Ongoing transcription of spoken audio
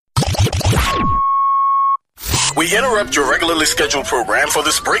we interrupt your regularly scheduled program for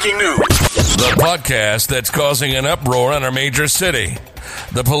this breaking news. The podcast that's causing an uproar in our major city.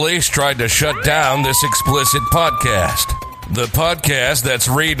 The police tried to shut down this explicit podcast. The podcast that's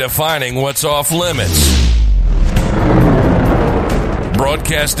redefining what's off limits.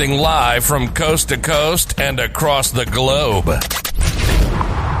 Broadcasting live from coast to coast and across the globe.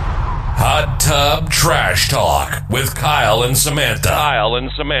 Hot Tub Trash Talk with Kyle and Samantha.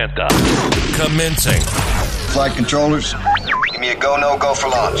 Commencing. Flight controllers, give me a go, no go for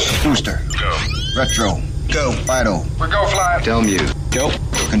launch. Booster. Go. Retro. Go. Vital. We're go fly. Telmute. Go.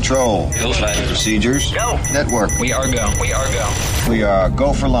 Control. Go fly. Procedures. Go. Network. We are go. We are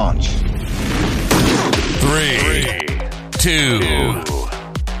go for launch. 3, 2,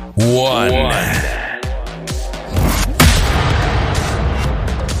 1.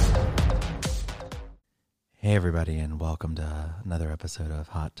 Hey everybody, and welcome to another episode of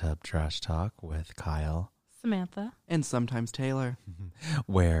Hot Tub Trash Talk with Kyle, Samantha, and sometimes Taylor,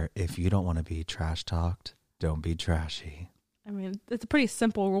 where if you don't want to be trash talked, don't be trashy. I mean, it's a pretty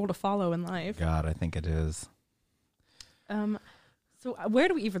simple rule to follow in life. God, I think it is. So where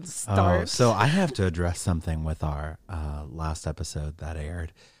do we even start? So I have to address something with our last episode that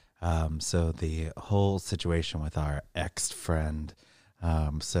aired. So the whole situation with our ex-friend.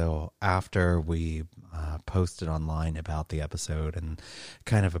 So after we posted online about the episode and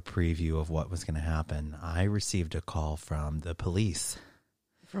kind of a preview of what was going to happen, I received a call from the police.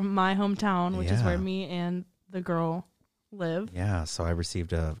 From my hometown, which is Yeah. where me and the girl live. Yeah, so I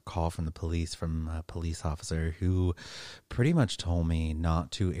received a call from the police, from a police officer who pretty much told me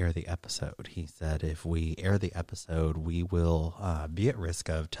not to air the episode. He said if we air the episode, we will be at risk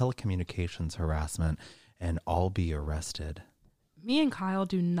of telecommunications harassment and all be arrested. Me and Kyle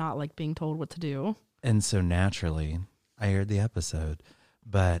do not like being told what to do. And so naturally, I aired the episode,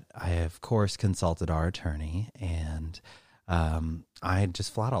 but I, of course, consulted our attorney, and I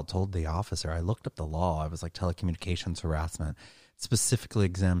just flat out told the officer, I looked up the law. I was like, telecommunications harassment specifically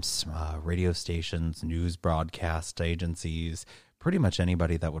exempts radio stations, news broadcast agencies, pretty much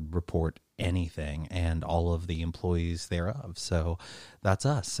anybody that would report anything, and all of the employees thereof. So that's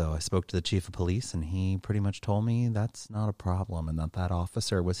us. So I spoke to the chief of police, and he pretty much told me that's not a problem, and that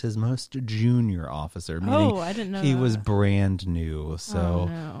officer was his most junior officer. Meaning I didn't know he that. was brand new. So Oh,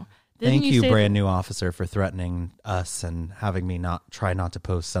 no. thank Didn't you, say brand new officer, for threatening us and having me try not to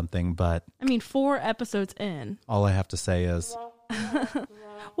post something. But I mean, 4 episodes in. all I have to say is,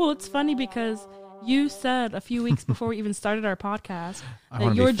 Well, it's funny because you said a few weeks before we even started our podcast I that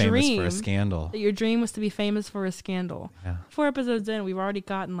want your to be famous dream for a scandal. that your dream was to be famous for a scandal. Yeah. 4 episodes in, we've already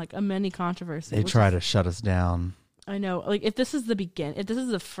gotten like a mini controversy. They which try is- to shut us down. I know. Like, if this is the if this is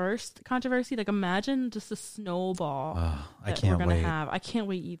the first controversy, like, imagine just a snowball I that can't we're gonna wait. have. I can't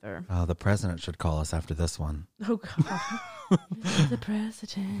wait either. The president should call us after this one. Oh God, the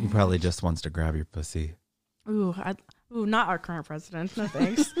president. He probably just wants to grab your pussy. Ooh, not our current president. No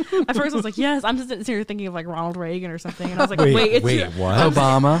thanks. At first, I was like, yes. I'm just sitting here thinking of like Ronald Reagan or something, and I was like, wait, it's what?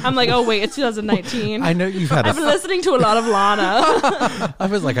 Obama. I'm like, oh wait, it's 2019. I know you've had I've been listening to a lot of Lana. I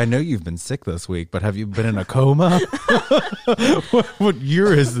was like, I know you've been sick this week, but have you been in a coma? what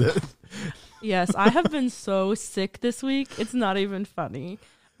year is this? Yes, I have been so sick this week. It's not even funny.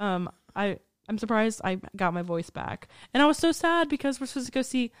 I'm surprised I got my voice back, and I was so sad because we're supposed to go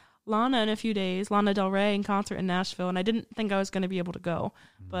see Lana in a few days, Lana Del Rey in concert in Nashville, and I didn't think I was going to be able to go,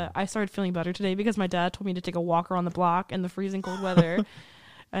 but I started feeling better today because my dad told me to take a walk around the block in the freezing cold weather.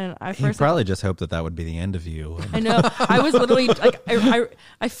 And He probably just hoped that would be the end of you. I know. I was literally like,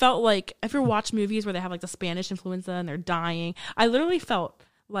 I felt like, if you ever watch movies where they have like the Spanish influenza and they're dying, I literally felt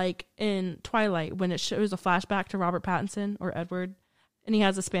like in Twilight when it shows a flashback to Robert Pattinson or Edward, and he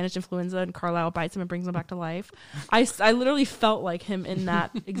has a Spanish influenza and Carlisle bites him and brings him back to life. I literally felt like him in that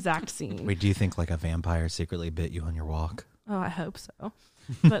exact scene. Wait, do you think like a vampire secretly bit you on your walk? Oh, I hope so.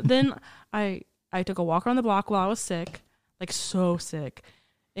 But then I took a walk around the block while I was sick, like so sick.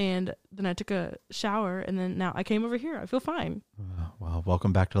 And then I took a shower, and then now I came over here. I feel fine. Well,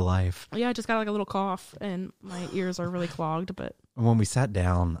 welcome back to life. Yeah, I just got like a little cough, and my ears are really clogged, but When we sat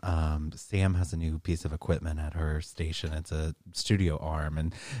down, Sam has a new piece of equipment at her station. It's a studio arm.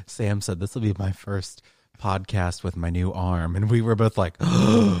 And Sam said, this will be my first podcast with my new arm. And we were both like,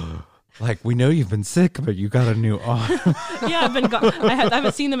 like, we know you've been sick, but you got a new arm. yeah, I've been gone. I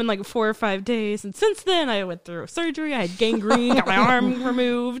haven't seen them in like 4 or 5 days. And since then, I went through surgery. I had gangrene, got my arm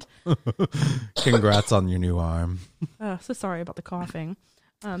removed. Congrats on your new arm. So sorry about the coughing.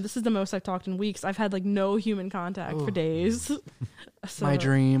 This is the most I've talked in weeks. I've had like no human contact for days. So, My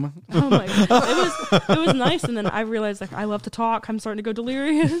dream. oh my god, it was nice. And then I realized like I love to talk. I'm starting to go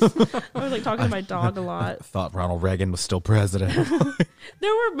delirious. I was like talking to my dog a lot. Thought Ronald Reagan was still president.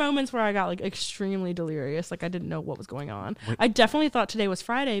 There were moments where I got like extremely delirious. Like I didn't know what was going on. I definitely thought today was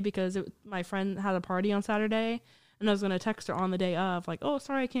Friday because my friend had a party on Saturday, and I was going to text her on the day of like, oh,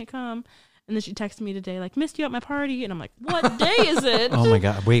 sorry, I can't come. And then she texted me today, like, missed you at my party. And I'm like, what day is it? Oh, my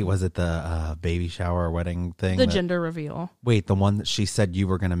God. Wait, was it the baby shower or wedding thing? The gender reveal. Wait, the one that she said you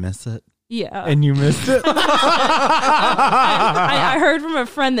were going to miss it? Yeah. And you missed it? I heard from a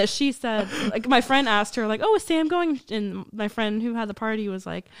friend that she said, like, my friend asked her, like, oh, is Sam going? And my friend who had the party was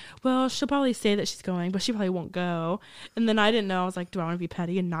like, well, she'll probably say that she's going, but she probably won't go. And then I didn't know. I was like, do I want to be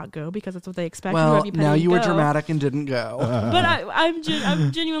petty and not go? Because that's what they expect. Well, now you were dramatic and didn't go. But I'm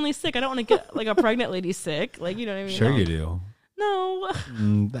genuinely sick. I don't want to get, like, a pregnant lady sick. Like, you know what I mean? Sure you do. No.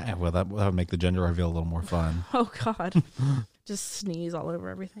 Well, that would make the gender reveal a little more fun. Oh, God. Just sneeze all over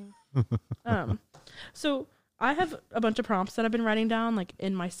everything. So I have a bunch of prompts that I've been writing down, like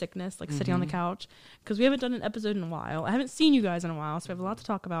in my sickness, like sitting on the couch, because we haven't done an episode in a while. I haven't seen you guys in a while, so we have a lot to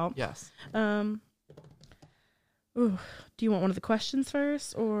talk about. Yes. Do you want one of the questions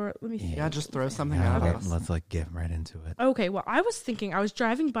first, or let me see? Yeah, just throw something Yeah, out. Okay. let's like get right into it. Okay, well, I was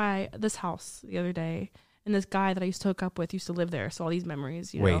driving by this house the other day, and this guy that I used to hook up with used to live there, so all these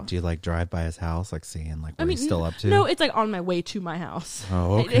memories, you Wait, know. do you like drive by his house, like seeing like what he's still up to? No, it's like on my way to my house.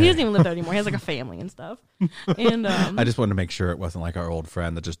 Oh, okay. He doesn't even live there anymore. He has like a family and stuff. And I just wanted to make sure it wasn't like our old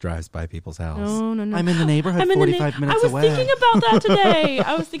friend that just drives by people's house. no. I'm in the neighborhood 45 minutes away. I was thinking about that today.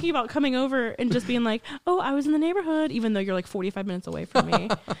 I was thinking about coming over and just being like, oh, I was in the neighborhood, even though you're like 45 minutes away from me.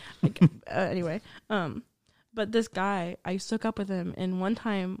 Like, anyway. But this guy, I used to hook up with him, and one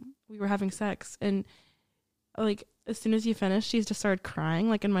time we were having sex, and like as soon as he finished, he just started crying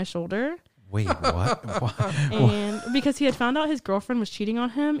like in my shoulder. Wait, what? And because he had found out his girlfriend was cheating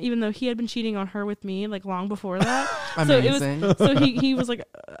on him, even though he had been cheating on her with me like long before that. Amazing. So he was like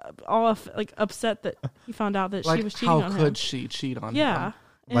all like upset that he found out that Like, she was cheating on him. how could she cheat on him? Yeah.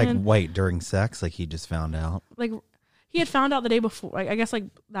 Like, And, wait, during sex, like he just found out? like he had found out the day before, like, I guess like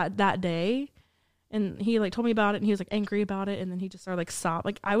that day, and he like told me about it, and he was like angry about it, and then he just started like sob.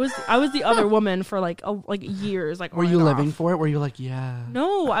 Like I was the other woman for like years. Like Were on you and living off. for it? Were you like, yeah?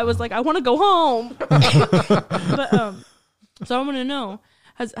 No, I was like, I want to go home. But so I want to know,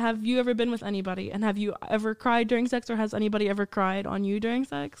 have you ever been with anybody, and have you ever cried during sex, or has anybody ever cried on you during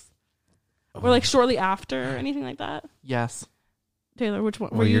sex, or like shortly after, or anything like that? Yes. Taylor, which one?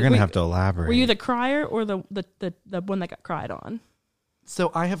 Well, you're going to have to elaborate. Were you the crier or the one that got cried on? So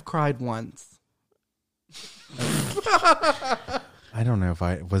I have cried once. I don't know if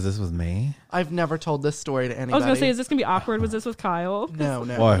was this with me? I've never told this story to anybody. I was going to say, is this going to be awkward? Was this with Kyle? No.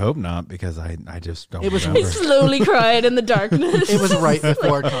 Well, I hope not, because I just don't It was- remember. He slowly cried in the darkness. It was right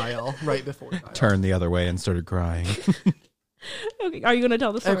before Kyle. Right before Kyle. Turned the other way and started crying. Okay, are you going to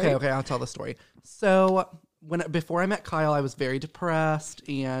tell the story? Okay, I'll tell the story. So before I met Kyle, I was very depressed,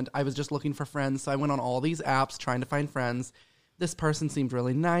 and I was just looking for friends. So I went on all these apps trying to find friends. This person seemed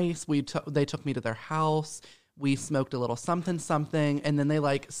really nice. They took me to their house. We smoked a little something, and then they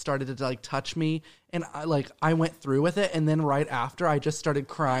like started to like touch me, and I went through with it, and then right after I just started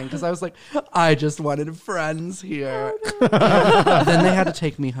crying because I was like, I just wanted friends here. Then they had to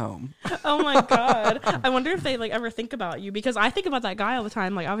take me home. Oh my god! I wonder if they like ever think about you, because I think about that guy all the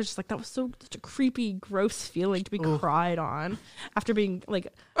time. Like I was just like, that was such a creepy, gross feeling to be cried on after being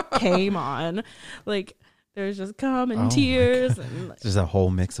like came on, like. There's just cum and tears. And There's a whole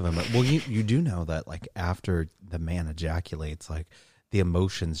mix of them. Well, you do know that like after the man ejaculates, like the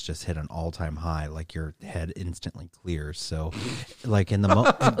emotions just hit an all-time high. Like your head instantly clears. So like in the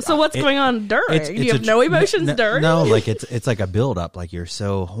moment. so what's going on during? You have no emotions during? No, like it's like a build-up. Like you're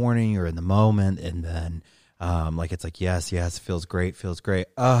so horny, you're in the moment, and then like it's like yes, feels great.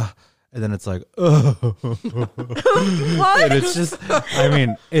 And then it's like, oh. What? And it's just, I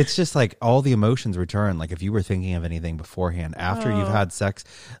mean, it's just like all the emotions return. Like if you were thinking of anything beforehand, after you've had sex,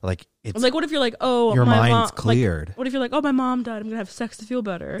 like it's like, what if you're like, oh, your my mind's mom, cleared. Like, what if you're like, oh, my mom died, I'm gonna have sex to feel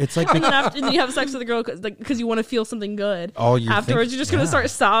better. It's like and then you have sex with the girl because you want to feel something good. All you afterwards, think- you're just gonna start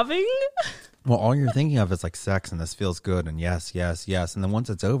sobbing. well, all you're thinking of is like sex and this feels good and yes. And then once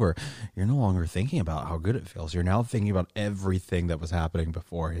it's over, you're no longer thinking about how good it feels. You're now thinking about everything that was happening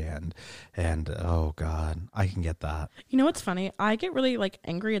beforehand. And oh God, I can get that. You know what's funny? I get really like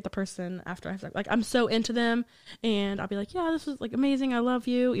angry at the person after I have sex. Like I'm so into them, and I'll be like, yeah, this was like amazing. I love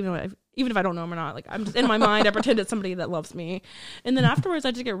you, even if I don't know them or not. Like I'm just in my mind, I pretend it's somebody that loves me, and then afterwards,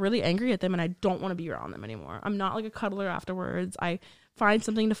 I just get really angry at them, and I don't want to be around them anymore. I'm not like a cuddler afterwards. I find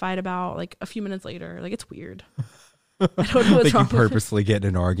something to fight about like a few minutes later. Like it's weird. I don't know what's Like you wrong with it. purposely get in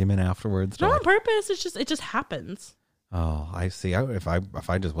an argument afterwards. to Not on like, purpose. It just happens. oh, I see. If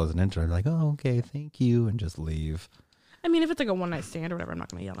I just wasn't into it, I'd be like, oh, okay, thank you, and just leave. I mean, if it's like a one night stand or whatever, I'm not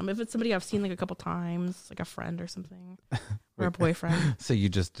gonna yell at them. If it's somebody I've seen like a couple times, like a friend or something, or a boyfriend. So you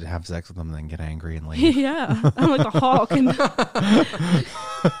just have sex with them and then get angry and leave. Yeah, I'm like a hawk, and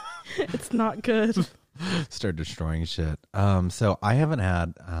it's not good. Start destroying shit. So I haven't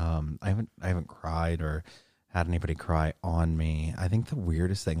had I haven't cried or had anybody cry on me. I think the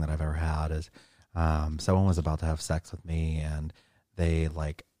weirdest thing that I've ever had is someone was about to have sex with me and they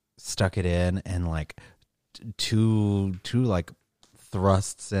like stuck it in and like two like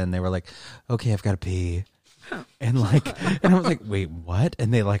thrusts in. They were like, okay, I've got to pee. And like, and I was like, wait, what?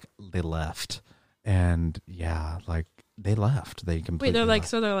 And they left. And yeah, like they left. They completely Wait, they're like, left.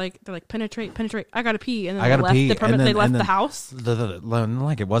 so they're like, penetrate. I gotta pee, and then I gotta they left pee, the permit. and then- They left and the then house.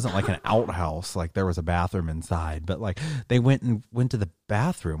 Like it wasn't like an outhouse, like there was a bathroom inside, but like they went to the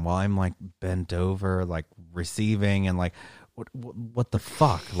bathroom while I'm like bent over, like receiving, and like what the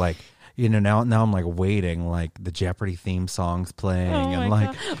fuck, like, you know, now I'm like waiting, like the Jeopardy theme song's playing, Oh and my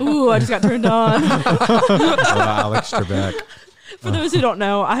like God. Ooh, I just got turned on. Alex Trebek. For those who don't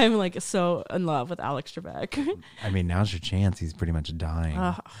know, I am like so in love with Alex Trebek. I mean, now's your chance. He's pretty much dying.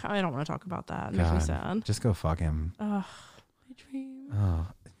 I don't want to talk about that. It makes me God, sad. just go fuck him. My dream. Oh,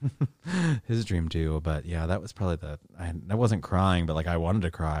 his dream too. But yeah, that was probably I wasn't crying, but like I wanted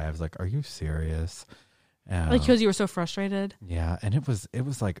to cry. I was like, "Are you serious?" Like because you were so frustrated. Yeah, and it was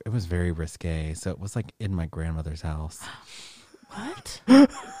very risque. So it was like in my grandmother's house. What?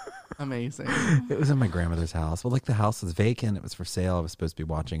 Amazing. It was in my grandmother's house. Well, like the house was vacant. It was for sale. I was supposed to be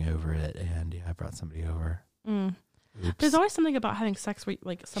watching over it, and yeah, I brought somebody over. Oops. There's always something about having sex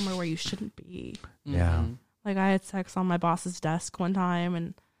like somewhere where you shouldn't be. Yeah. Like I had sex on my boss's desk one time,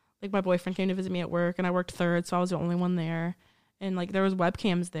 and like my boyfriend came to visit me at work, and I worked third, so I was the only one there. And like there was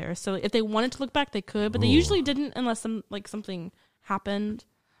webcams there, so if they wanted to look back, they could, but they usually didn't unless something happened.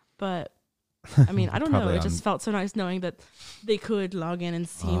 But I mean, I don't know. Probably It just felt so nice knowing that they could log in and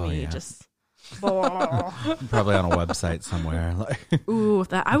see me. yeah. Just Probably on a website somewhere. Like, ooh,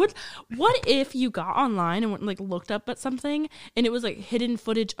 that I would. What if you got online and went, like looked up at something and it was like hidden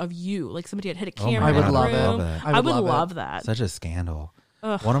footage of you, like somebody had hit a camera. my in God, the I would room? love it. I would love that. such a scandal.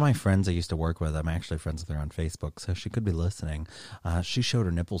 One of my friends I used to work with, I'm actually friends with her on Facebook, so she could be listening. She showed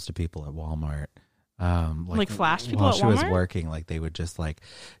her nipples to people at Walmart. Like flash people while at she was Walmart? working, like they would just like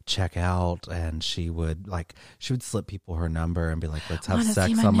check out, and she would slip people her number and be like, let's have wanna see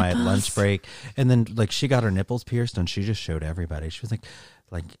sex my on my nipples. lunch break. And then like she got her nipples pierced and she just showed everybody. She was like,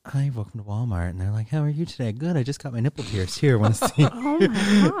 hi, welcome to Walmart. And they're like, how are you today? Good, I just got my nipple pierced. Here, want to see? Oh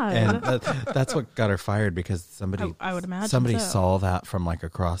my god! And that's what got her fired, because somebody I would imagine somebody so. saw that from like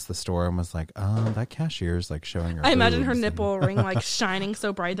across the store and was like, that cashier's like showing her I imagine her boobs and nipple ring like shining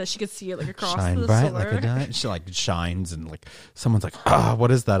so bright that she could see it like across shine the bright store. like a diamond. She like shines, and like someone's like,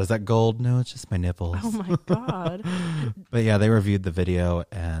 what is that? Is that gold? No, it's just my nipples. Oh my god! But yeah, they reviewed the video,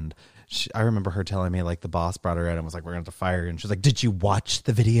 and I remember her telling me like the boss brought her in and was like, we're going to fire you. And she's like, did you watch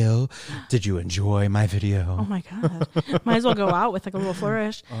the video? Did you enjoy my video? Oh my god! Might as well go out with like a little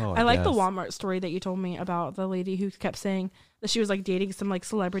flourish. Oh, I like the yes. Walmart story that you told me about the lady who kept saying that she was like dating some like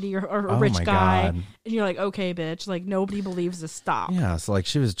celebrity or a Oh rich my guy, God. and you're like, okay, bitch, like nobody believes this. Stop. Yeah, so like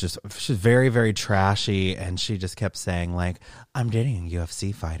she's very, very trashy, and she just kept saying like, I'm dating a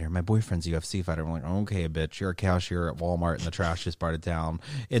UFC fighter. My boyfriend's a UFC fighter. I'm like, okay, bitch, you're a cashier at Walmart in the trashiest part of town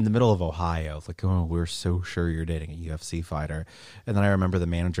in the middle of Ohio. It's like, oh, we're so sure you're dating a UFC fighter. And then I remember the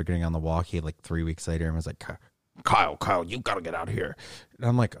manager getting on the walkie like 3 weeks later and was like, Kyle, you gotta get out of here. And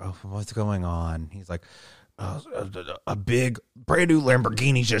I'm like, oh, what's going on? He's like, a big brand new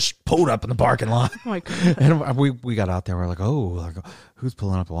Lamborghini just pulled up in the parking lot. Oh my god! And we got out there. We're like, who's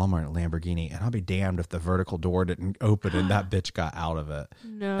pulling up a Walmart Lamborghini? And I'll be damned if the vertical door didn't open and that bitch got out of it.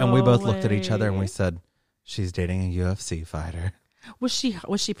 No. And we both looked at each other and we way. said, she's dating a UFC fighter. Was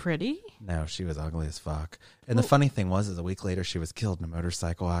she pretty? No, she was ugly as fuck. And the funny thing was, a week later, she was killed in a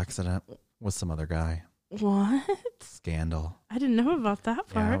motorcycle accident with some other guy. What? Scandal. I didn't know about that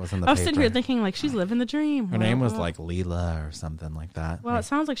part. Yeah, it was in the I was sitting here paper. thinking like she's living the dream. Her name was like Leela or something like that. Well, it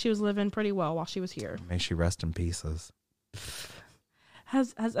sounds like she was living pretty well while she was here. May she rest in pieces.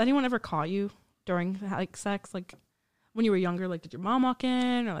 Has anyone ever caught you during like sex, like when you were younger? Like, did your mom walk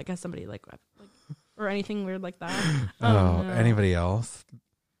in, or like has somebody like or anything weird like that? Oh, no. anybody else?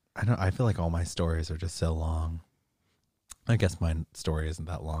 I feel like all my stories are just so long. I guess my story isn't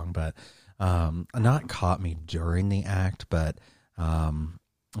that long, but not caught me during the act, but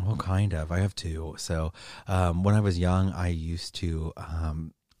Well, kind of. I have two. So when I was young, I used to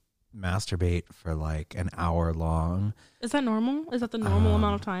masturbate for like an hour long. Is that normal? Is that the normal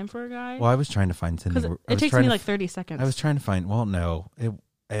amount of time for a guy? Well, I was trying to find something. Because it takes me like 30 seconds. I was trying to find. Well, no,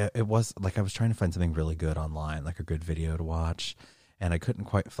 it was like I was trying to find something really good online, like a good video to watch, and I couldn't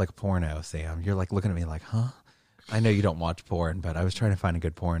quite like porno. Sam, you're like looking at me like, huh? I know you don't watch porn, but I was trying to find a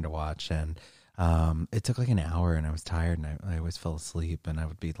good porn to watch, and it took like an hour, and I was tired, and I always fell asleep, and I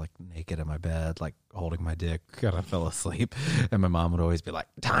would be like naked in my bed, like holding my dick, and I fell asleep, and my mom would always be like,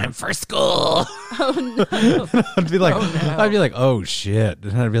 "Time for school." Oh no! I'd be like, "Oh shit,"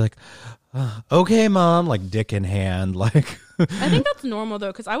 and I'd be like, "Okay, mom," like dick in hand, like. I think that's normal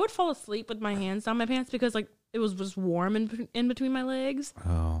though, because I would fall asleep with my hands down my pants because like it was just warm in between my legs,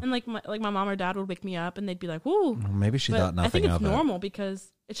 and like my mom or dad would wake me up and they'd be like, "Whoa." Well, maybe she thought nothing of it. I think it's normal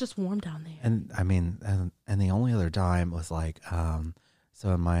because it's just warm down there. And I mean, and the only other time was like, so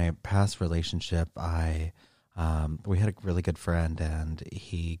in my past relationship, we had a really good friend, and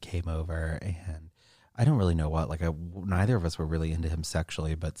he came over, and I don't really know what, like neither of us were really into him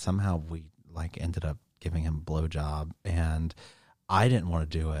sexually, but somehow we like ended up giving him a blowjob, and I didn't want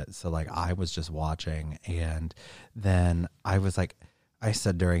to do it. So like I was just watching, and then I was like, I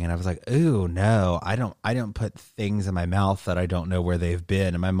said during it, I was like, "Ooh, no, I don't put things in my mouth that I don't know where they've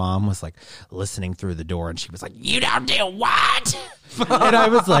been." And my mom was like listening through the door, and she was like, "You don't do what?" And I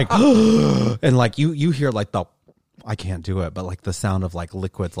was like, and like you hear like I can't do it, but like the sound of like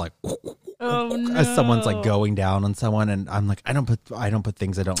liquids, like no. as someone's like going down on someone, and I'm like, I don't put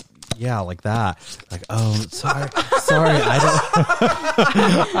things I don't. Yeah, like that. Like, oh, sorry,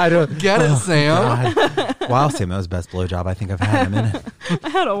 I don't Get it, Sam. God. Wow, Sam, that was the best blowjob I think I've had in a minute. I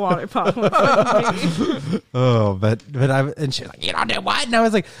had a water pop. In front of me. Oh, but and she's like, "You don't do what?" And I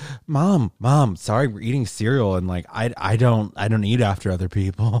was like, Mom, sorry, we're eating cereal, and like I don't eat after other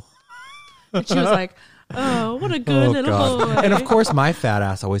people. And she was like, "Oh, what a good little boy." And of course, my fat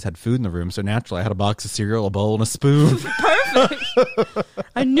ass always had food in the room, so naturally I had a box of cereal, a bowl, and a spoon. Perfect.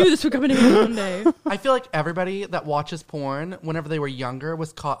 I knew this would come in handy one day. I feel like everybody that watches porn, whenever they were younger,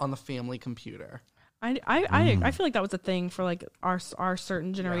 was caught on the family computer. I feel like that was a thing for like our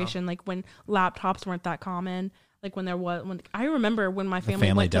certain generation, like when laptops weren't that common. Like when I remember when my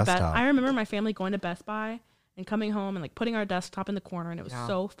family went to Best. I remember my family going to Best Buy and coming home and like putting our desktop in the corner, and it was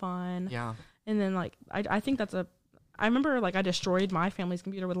so fun. Yeah. And then like I think I remember like I destroyed my family's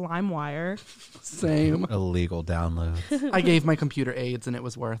computer with LimeWire. Same. Illegal downloads. I gave my computer AIDS, and it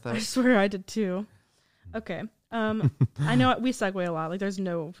was worth it. I swear I did too. Okay. I know we segue a lot. Like there's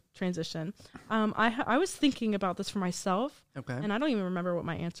no transition. I was thinking about this for myself. Okay. And I don't even remember what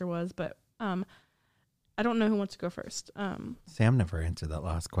my answer was, but I don't know who wants to go first. Sam never answered that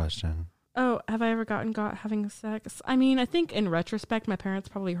last question. Oh, have I ever gotten having sex? I mean, I think in retrospect, my parents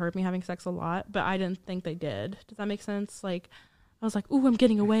probably heard me having sex a lot, but I didn't think they did. Does that make sense? Like, I was like, "Ooh, I'm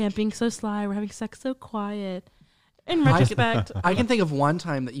getting away. I'm being so sly. We're having sex so quiet." In retrospect, I can think of one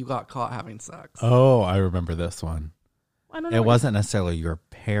time that you got caught having sex. Oh, I remember this one. I don't know. It wasn't necessarily your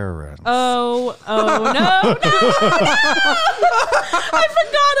parents. Oh, no. I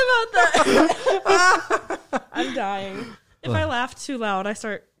forgot about that. I'm dying. If I laugh too loud, I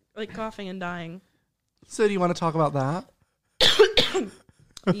start like coughing and dying. So do you want to talk about that?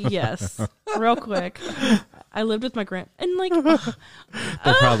 Yes. Real quick. I lived with my and like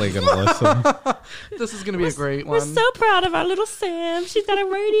they're probably going to listen. This is going to be a great one. We're so proud of our little Sam. She's got a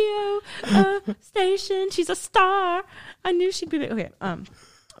radio station. She's a star. I knew she'd be okay.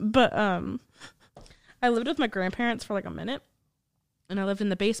 But I lived with my grandparents for like a minute, and I lived in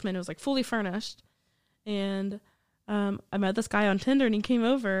the basement. It was like fully furnished, and I met this guy on Tinder, and he came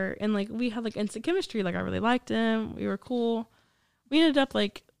over, and like we had like instant chemistry. Like I really liked him. We were cool. We ended up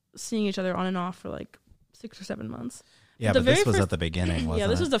like seeing each other on and off for like 6 or 7 months. Yeah, but this was at the beginning, wasn't it? Yeah,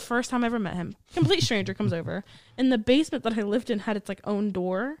 this was the first time I ever met him. Complete stranger comes over. And the basement that I lived in had its like own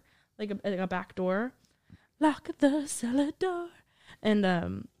door, like a back door. Lock the cellar door. And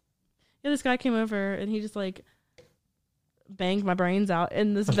this guy came over, and he just like banged my brains out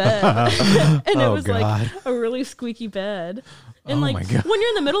in this bed. And it was like a really squeaky bed. And like when you're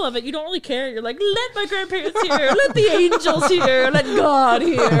in the middle of it, you don't really care. You're like, let my grandparents hear, let the angels hear, let God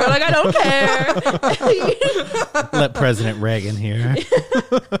hear. Like I don't care. Let President Reagan hear.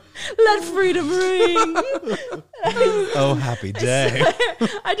 Let freedom ring. Oh, happy day.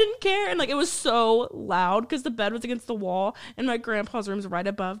 I didn't care, and like it was so loud because the bed was against the wall, and my grandpa's room's right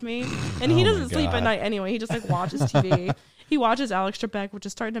above me, and he doesn't sleep at night anyway. He just like watches TV. He watches Alex Trebek, which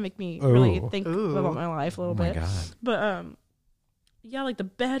is starting to make me really think about my life a little bit. God. But like the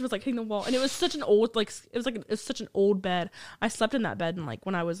bed was like hitting the wall, and it was such an old it was such an old bed. I slept in that bed like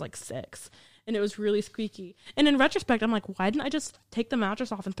when I was like 6, and it was really squeaky. And in retrospect, I'm like, why didn't I just take the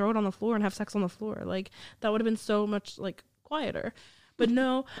mattress off and throw it on the floor and have sex on the floor? Like that would have been so much like quieter. But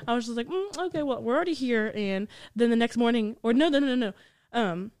no, I was just like, okay, well, we're already here. And then the next morning, or no.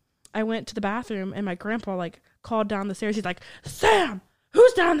 I went to the bathroom, and my grandpa like called down the stairs. He's like, Sam,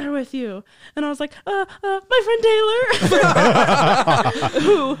 who's down there with you? And I was like, my friend Taylor,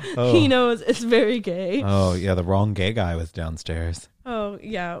 who he knows is very gay. Oh yeah, the wrong gay guy was downstairs. Oh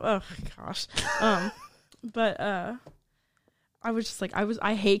yeah. Oh gosh. But I was just like,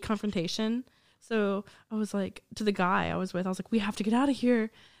 I hate confrontation. So I was like, to the guy I was with, I was like, we have to get out of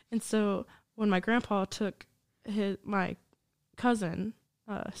here. And so when my grandpa took my cousin,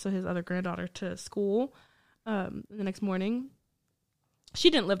 so his other granddaughter, to school the next morning, she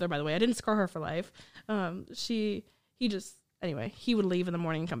didn't live there, by the way. I didn't scar her for life. He would leave in the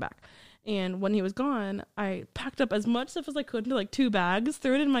morning and come back. And when he was gone, I packed up as much stuff as I could into like 2 bags,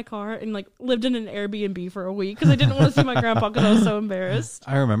 threw it in my car, and like lived in an Airbnb for a week because I didn't want to see my grandpa because I was so embarrassed.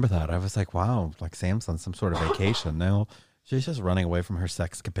 I remember that. I was like, wow, like Sam's on some sort of vacation. No, she's just running away from her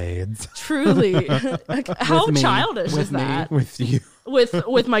sexcapades. Truly. Like, how childish is me. that? With you.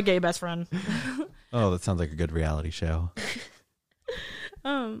 With my gay best friend. Oh, that sounds like a good reality show.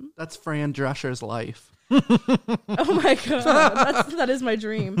 That's Fran Drescher's life. Oh my god, that is my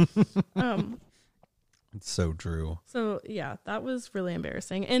dream. It's so true. So yeah, that was really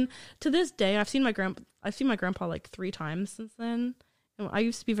embarrassing. And to this day, I've seen my grandpa like 3 times since then. And I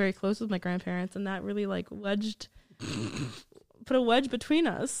used to be very close with my grandparents, and that really like put a wedge between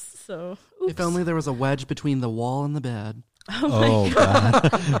us. So oops. If only there was a wedge between the wall and the bed. Oh my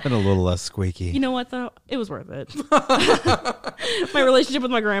god. And a little less squeaky. You know what though? It was worth it. My relationship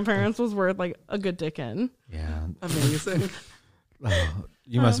with my grandparents was worth like a good dick in. Yeah. Amazing. Oh,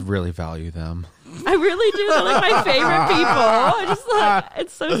 you must really value them. I really do. They're like my favorite people. I just like,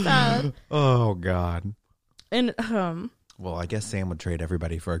 it's so sad. Oh God. And well, I guess Sam would trade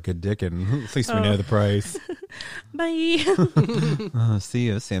everybody for a good dick, and at least we know the price. Bye. See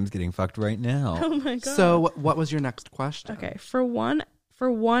ya. Sam's getting fucked right now. Oh my god. So what was your next question? Okay, for 1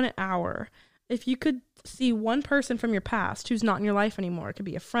 hour, if you could see one person from your past who's not in your life anymore, it could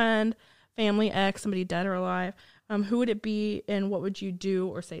be a friend, family, ex, somebody dead or alive, who would it be, and what would you do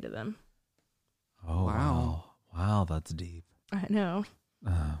or say to them? Oh Wow. Wow, that's deep. I know.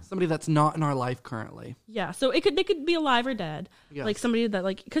 Somebody that's not in our life currently. Yeah, so they could be alive or dead. Yes. Like somebody that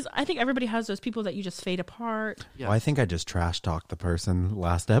like, because I think everybody has those people that you just fade apart. Yes. Well, I think I just trash talked the person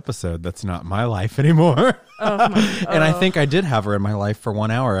last episode that's not my life anymore. Oh my, And I think I did have her in my life for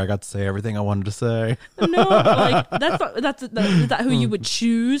 1 hour. I got to say everything I wanted to say. no, like is that who you would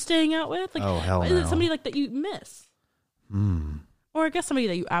choose to hang out with? Like, Oh, hell is no. it somebody like that you miss? Or I guess somebody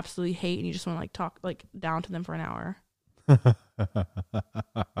that you absolutely hate and you just want to like talk like down to them for an hour.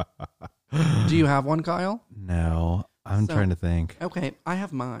 Do you have one, Kyle? No, I'm So- trying to think. Okay, I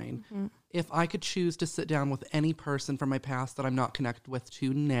have mine. Mm-hmm. If I could choose to sit down with any person from my past that I'm not connected with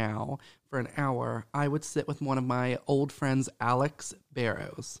to now for an hour, I would sit with one of my old friends, Alex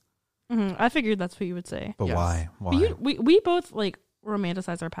Barrows. I figured that's what you would say. But Yes. why? But Why? we both like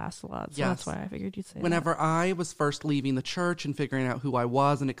romanticize our past a lot, so Yes. that's why I figured you'd say that. Whenever I was first leaving the church and figuring out who I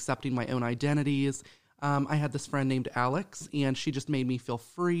was and accepting my own identities, I had this friend named Alex, and she just made me feel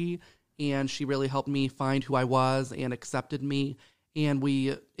free, and she really helped me find who I was and accepted me. And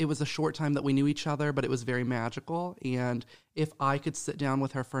it was a short time that we knew each other, but it was very magical. And if I could sit down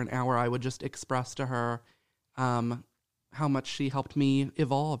with her for an hour, I would just express to her how much she helped me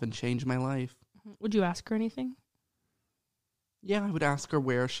evolve and change my life. Would you ask her anything? Yeah, I would ask her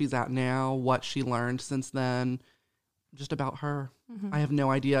where she's at now, what she learned since then, just about her. I have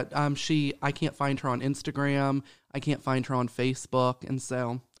no idea. I can't find her on Instagram. I can't find her on Facebook, and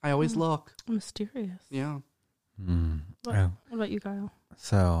so I always look. Mysterious. Yeah. What, Oh. what about you, Kyle?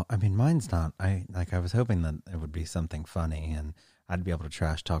 So, I mean, mine's not. I was hoping that it would be something funny and I'd be able to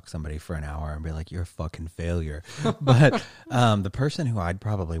trash talk somebody for an hour and be like, "You're a fucking failure." But the person who I'd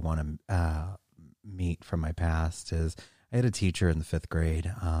probably want to meet from my past is I had a teacher in the 5th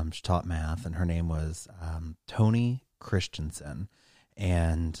grade. She taught math, and her name was Tony Christensen,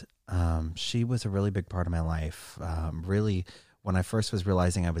 and she was a really big part of my life. Really, when I first was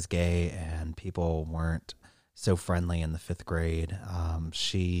realizing I was gay and people weren't so friendly in the 5th grade,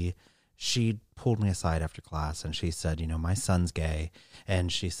 she pulled me aside after class and she said, "You know, my son's gay,"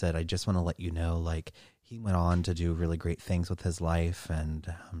 and she said, "I just want to let you know, like, he went on to do really great things with his life,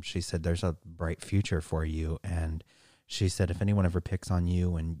 and she said, there's a bright future for you." And she said, if anyone ever picks on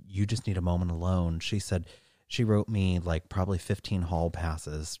you and you just need a moment alone, she said, She wrote me like probably 15 hall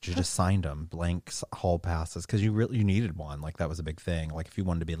passes. She just signed them, blank hall passes, because you needed one. Like that was a big thing. Like if you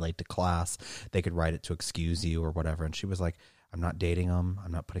wanted to be late to class, they could write it to excuse you or whatever. And she was like, I'm not dating them.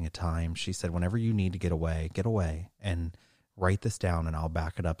 I'm not putting a time. She said, whenever you need to get away and write this down and I'll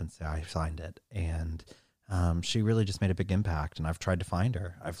back it up and say I signed it. And she really just made a big impact. And I've tried to find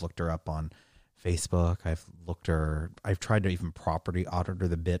her. I've looked her up on Facebook. I've tried to even property audit her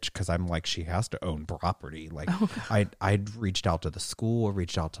the bitch, because I'm like, she has to own property. Like I'd reached out to the school, I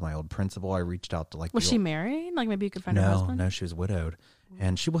reached out to my old principal, I reached out to like Was she married? Like maybe you could find her husband? No, she was widowed.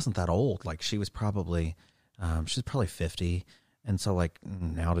 And she wasn't that old. Like she was probably 50. And so like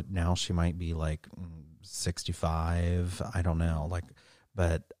now she might be like 65. I don't know. Like,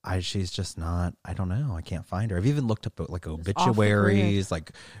 but she's just not, I don't know. I can't find her. I've even looked up like obituaries.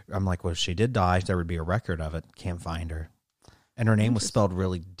 Like I'm like, well, if she did die, there would be a record of it. Can't find her. And her name was spelled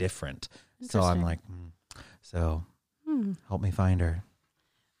really different. So I'm like, help me find her.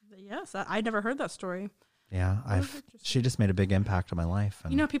 Yes, I never heard that story. Yeah, she just made a big impact on my life.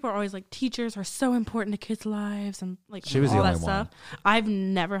 And you know, people are always like, teachers are so important to kids' lives, and like she was all the that only stuff. one. I've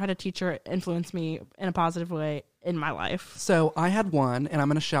never had a teacher influence me in a positive way in my life. So I had one, and I'm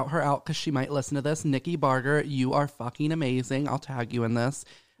going to shout her out because she might listen to this. Nikki Barger, you are fucking amazing. I'll tag you in this.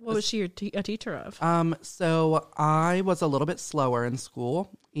 What was she a teacher of? So I was a little bit slower in school,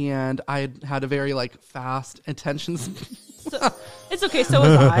 and I had a very like fast attention. It's okay. So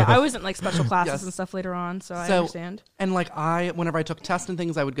was I. I was in like special classes and stuff later on, so I understand. And like whenever I took tests and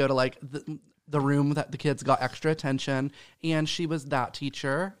things, I would go to like the room that the kids got extra attention, and she was that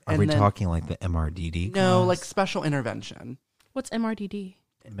teacher. Are we talking like the MRDD? No, class? like special intervention. What's MRDD?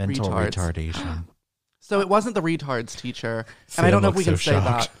 Mental retardation. So it wasn't the retards teacher, and I don't know if we can say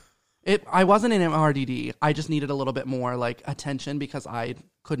that. I wasn't in MRDD. I just needed a little bit more like attention because I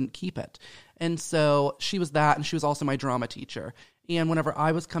couldn't keep it. And so she was that, and she was also my drama teacher. And whenever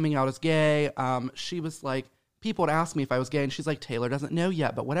I was coming out as gay, she was like, people would ask me if I was gay, and she's like, Taylor doesn't know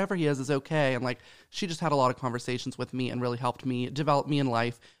yet, but whatever he is okay. And like, she just had a lot of conversations with me and really helped me develop me in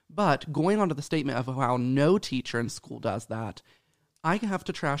life. But going on to the statement of how no teacher in school does that, I have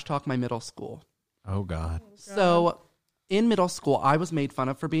to trash talk my middle school. Oh, God. So in middle school, I was made fun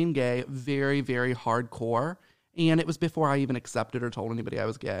of for being gay, very, very hardcore. And it was before I even accepted or told anybody I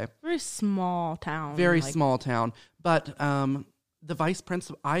was gay. Very small town. Very small town. But the vice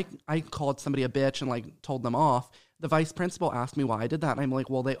principal, I called somebody a bitch and like told them off. The vice principal asked me why I did that. And I'm like,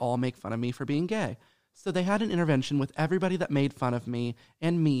 well, they all make fun of me for being gay. So they had an intervention with everybody that made fun of me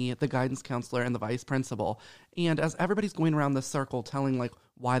and me, the guidance counselor, and the vice principal. And as everybody's going around the circle telling like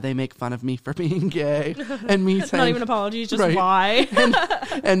why they make fun of me for being gay, and me saying, not even apologies, just right, why,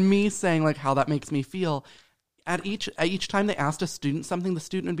 and me saying like how that makes me feel. At each time they asked a student something, the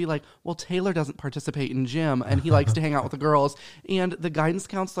student would be like, well, Taylor doesn't participate in gym and he likes to hang out with the girls. And the guidance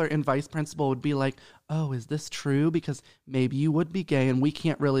counselor and vice principal would be like, oh, is this true? Because maybe you would be gay and we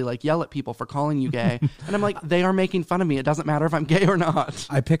can't really like yell at people for calling you gay. And I'm like, they are making fun of me. It doesn't matter if I'm gay or not.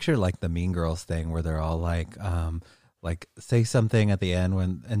 I picture like the Mean Girls thing where they're all like say something at the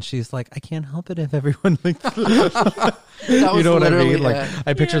end and she's like, I can't help it if everyone thinks That was you know what I mean? Like it.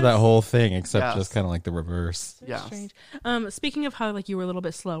 I picture that whole thing except Yes. just kind of like the reverse. Yes. strange. Speaking of how like you were a little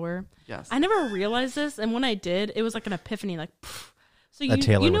bit slower, Yes. I never realized this, and when I did, it was like an epiphany. Like, pff. So That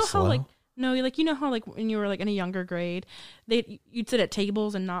Taylor you know was how slow? like no, like you know how like when you were like in a younger grade, you'd sit at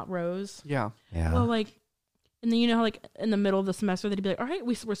tables and not rows. Yeah. Yeah. Well, like, and then you know how like in the middle of the semester they'd be like, all right,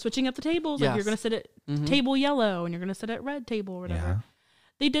 we're switching up the tables. Like Yes. you're gonna sit at table yellow and you're gonna sit at red table or whatever. Yeah.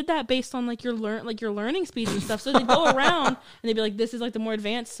 They did that based on like your learning speeds and stuff. So they'd go around and they'd be like, this is like the more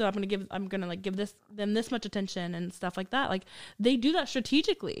advanced, so I'm gonna give them this much attention and stuff like that. Like they do that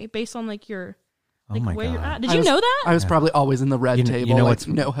strategically based on like your like my where you're God. at. Did you know that? I was probably always in the red table. You know like, what's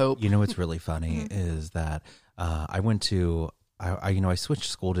no hope. You know what's really funny is that I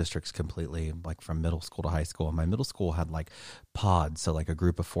switched school districts completely, like from middle school to high school. And my middle school had like pods, so like a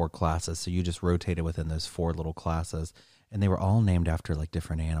group of 4 classes. So you just rotated within those 4 little classes, and they were all named after like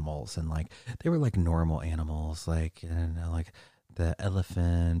different animals, and like they were like normal animals, like like the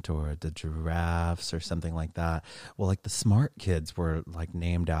elephant or the giraffes or something like that. Well, like the smart kids were like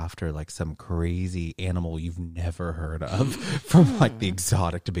named after like some crazy animal you've never heard of from like the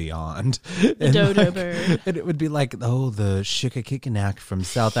exotic to beyond. The dodo bird. And it would be like, oh, the shikakikanak from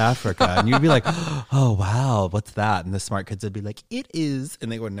South Africa. And you'd be like, oh, wow, what's that? And the smart kids would be like, it is.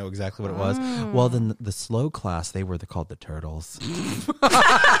 And they wouldn't know exactly what it was. Well, then the slow class, they were called the turtles. Wow.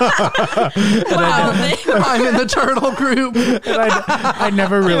 I'm in the turtle group. And I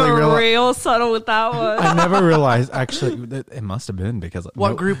never really You were realized. real subtle with that one. I never realized. Actually, it must have been because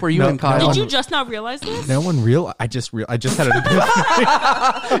What group were you in, Kyle? Did you just not realize this? No one real. I just had an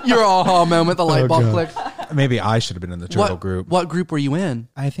epiphany. Your aha moment, the light Oh, bulb God. clicked. Maybe I should have been in the turtle group. What group were you in?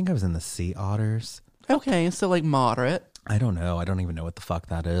 I think I was in the sea otters. Okay, so like moderate. I don't know. I don't even know what the fuck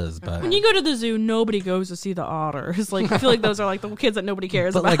that is, but When you go to the zoo, nobody goes to see the otters. Like I feel like those are like the kids that nobody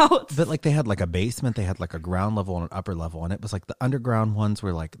cares about. But they had like a basement, they had like a ground level and an upper level, and it was like the underground ones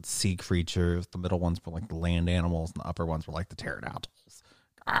were like sea creatures, the middle ones were like the land animals, and the upper ones were like the pterodactyls.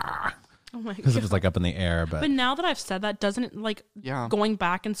 Oh my Because it god. was like up in the air, but But now that I've said that, doesn't it like Yeah. going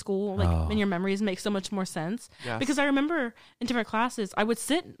back in school, like in your memories, make so much more sense? Yes. Because I remember in different classes, I would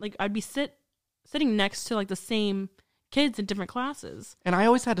I'd be sitting next to like the same kids in different classes. And I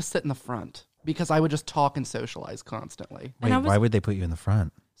always had to sit in the front because I would just talk and socialize constantly. wait, why would they put you in the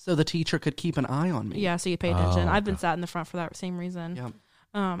front? So the teacher could keep an eye on me. Yeah, so you pay attention. I've been sat in the front for that same reason. Yeah.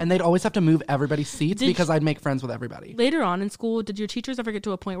 And they'd always have to move everybody's seats Did because I'd make friends with everybody. Later on in school, did your teachers ever get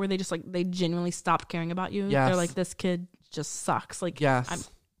to a point where they just like they genuinely stopped caring about you? Yes. They're like, this kid just sucks. Like, Yes.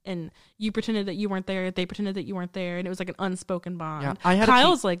 and you pretended that you weren't there. They pretended that you weren't there, and it was like an unspoken bond. Yeah, I had a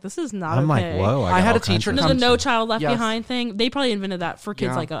Kyle's like, this is not I'm okay. like, whoa! I had got a teacher all No, kinds the of- no child left Yes. behind thing. They probably invented that for kids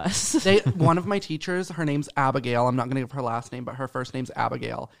Yeah. like us. One of my teachers, her name's Abigail. I'm not going to give her last name, but her first name's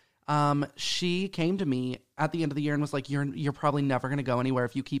Abigail. She came to me at the end of the year and was like, "You're probably never going to go anywhere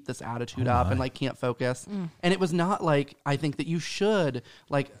if you keep this attitude up and like can't focus." And it was not like I think that you should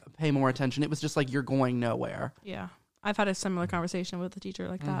like pay more attention. It was just like you're going nowhere. Yeah. I've had a similar conversation with a teacher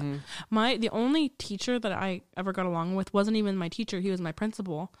like that. Mm-hmm. The only teacher that I ever got along with wasn't even my teacher. He was my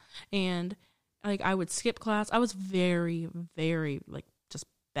principal. And like I would skip class. I was very, very like just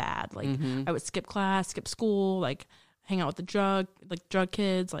bad. Like Mm-hmm. I would skip class, skip school, like hang out with the drug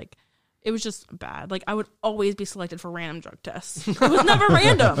kids. Like it was just bad. Like I would always be selected for random drug tests. It was never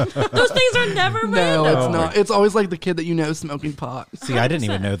random. Those things are never No, random. it's not. It's always like the kid that you know smoking pot. See, I didn't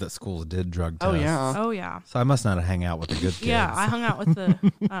even know that schools did drug tests. Oh yeah. Oh yeah. So I must not hang out with the good kids. Yeah, I hung out with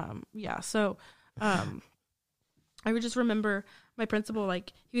the So I would just remember my principal,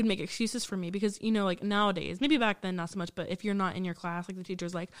 like he would make excuses for me because like nowadays, maybe back then not so much, but if you're not in your class, like the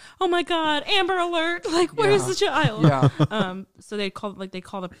teacher's like, "Oh my god, Amber Alert! Like where's the child?" Yeah. So they'd call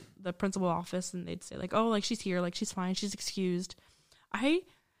the principal office and they'd say like, "Oh, like she's here, like she's fine, she's excused." I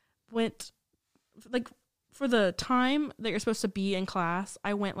went like for the time that you're supposed to be in class,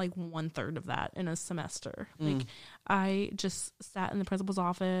 I went like 1/3 of that in a semester. Like I just sat in the principal's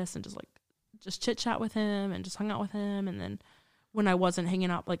office and just chit chat with him and just hung out with him. And then when I wasn't hanging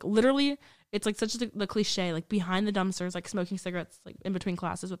out, like literally it's like such the cliche, like behind the dumpsters, like smoking cigarettes, like in between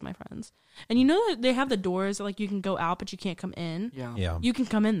classes with my friends. And you know that they have the doors that, like you can go out, but you can't come in. Yeah. You can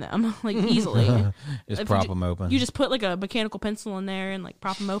come in them like easily. Just If prop you them open. You just put like a mechanical pencil in there and like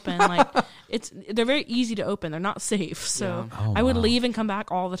prop them open. Like they're very easy to open. They're not safe. So Yeah. Oh, I would wow. leave and come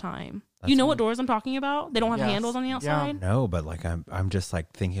back all the time. You know what doors I'm talking about? They don't have Yes. handles on the Yeah. outside. No, but like I'm just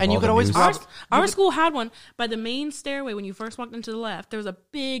like thinking. And of you all could the always news- grab- Our school had one by the main stairway. When you first walked into the left, there was a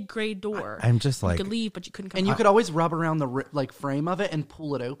big gray door. I'm just you like, could leave, but you couldn't come And you out. could always rub around the like frame of it and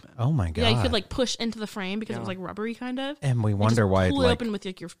pull it open. oh my god. Yeah, you could like push into the frame because it was like rubbery kind of. And we And wonder just why pull it like open with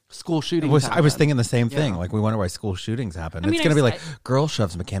like your School shooting. I was happen. thinking the same thing. Yeah. Like we wonder why school shootings happen. I mean, It's gonna be I- like girl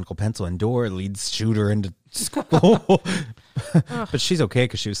shoves mechanical pencil in door, leads shooter into school. But she's okay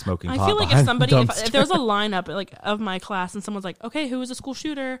because she was smoking I pot feel like if behind the somebody, if there was a dumpster. lineup like of my class and someone's like, okay, who was a school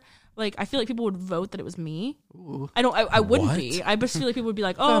shooter? Like, I feel like people would vote that it was me. I wouldn't What? be. I just feel like people would be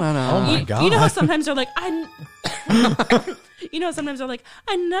like, oh, No. Oh my you God. know how sometimes they're like, sometimes they're like,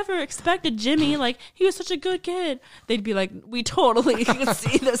 I never expected Jimmy. Like, he was such a good kid. They'd be like, we totally can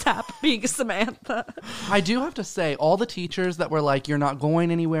see this happening, Samantha. I do have to say, all the teachers that were like, you're not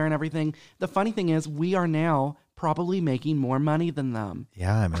going anywhere and everything, the funny thing is, we are now probably making more money than them.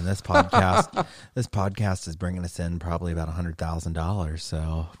 Yeah, I mean this podcast is bringing us in probably about $100,000.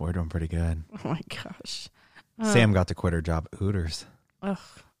 So we're doing pretty good. Oh my gosh. Sam got to quit her job at Hooters. Ugh.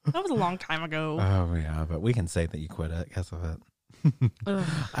 That was a long time ago. Oh yeah, but we can say that you quit it. Guess of it. Ugh.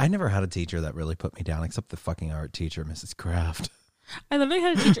 I never had a teacher that really put me down, except the fucking art teacher, Mrs. Kraft. I literally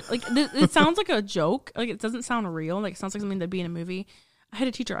had a teacher, like, it sounds like a joke. Like, it doesn't sound real. Like, it sounds like something that'd be in a movie. I had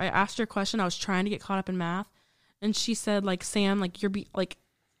a teacher, I asked her a question. I was trying to get caught up in math. And she said, like, Sam, like,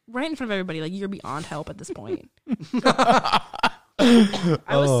 right in front of everybody, like, you're beyond help at this point.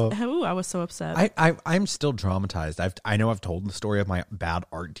 I was so upset. I'm still traumatized. I know I've told the story of my bad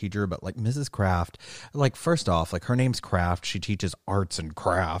art teacher, but like Mrs. Kraft, like first off, like her name's Kraft. She teaches arts and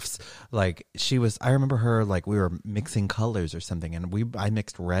crafts. Like I remember her, like we were mixing colors or something, and I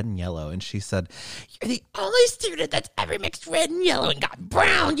mixed red and yellow, and she said, "You're the only student that's ever mixed red and yellow and got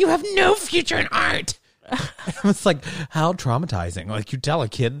brown. You have no future in art." It's like, how traumatizing. Like, you tell a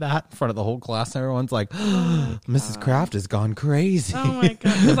kid that in front of the whole class, and everyone's like, Mrs. Kraft has gone crazy. Oh my god!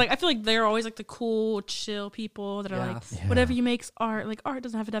 'Cause, like, I feel like they're always like the cool, chill people that are like, Yes. whatever you make's art. Like, art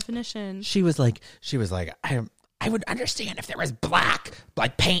doesn't have a definition. She was like, I would understand if there was black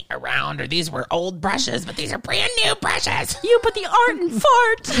like paint around, or these were old brushes, but these are brand new brushes. You put the art in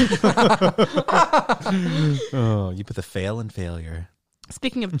fart. Oh, you put the fail in failure.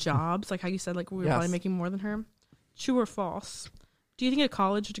 Speaking of jobs, like how you said, like we were Yes. probably making more than her. True or false? Do you think a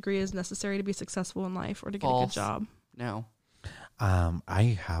college degree is necessary to be successful in life or to get a good False. job? No.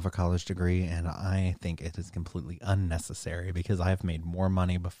 I have a college degree, and I think it is completely unnecessary because I have made more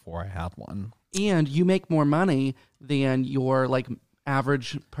money before I had one. And you make more money than your like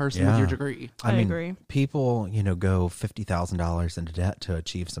average person with Yeah. your degree. I mean, agree. People, go $50,000 into debt to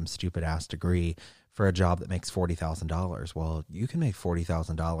achieve some stupid ass degree for a job that makes $40,000. Well, you can make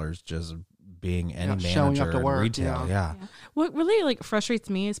 $40,000 just being any manager showing up to in work, retail. Yeah. What really like frustrates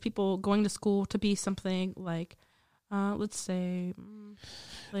me is people going to school to be something like, let's say,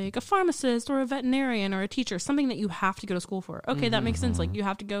 like a pharmacist or a veterinarian or a teacher, something that you have to go to school for. Okay, that makes sense. Like you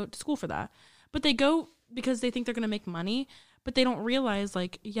have to go to school for that. But they go because they think they're going to make money, but they don't realize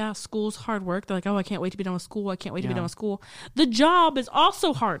like, yeah, school's hard work. They're like, oh, I can't wait to be done with school. I can't wait to be done with school. The job is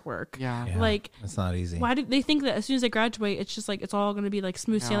also hard work. Yeah. Yeah. Like, It's not easy. why do they think that as soon as they graduate, it's just like, it's all going to be like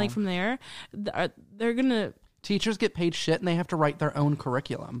smooth sailing from there? They're going to, Teachers get paid shit and they have to write their own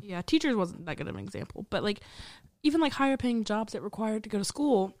curriculum. yeah, teachers wasn't that good of an example, but like even like higher paying jobs that require to go to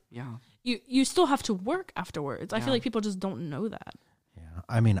school, Yeah. you still have to work afterwards. I feel like people just don't know that. Yeah.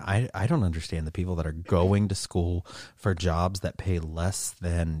 I mean, I don't understand the people that are going to school for jobs that pay less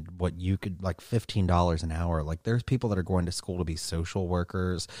than what you could, like $15 an hour. Like there's people that are going to school to be social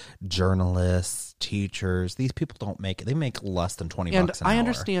workers, journalists, teachers. These people don't make it. They make less than $20 And an I hour.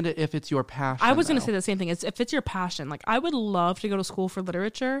 understand it if it's your passion. I was going to though. say the same thing. If it's your passion, like I would love to go to school for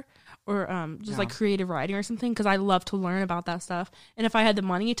literature or just like creative writing or something, because I love to learn about that stuff. And if I had the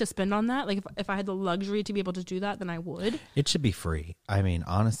money to spend on that, like if I had the luxury to be able to do that, then I would. It should be free. I mean,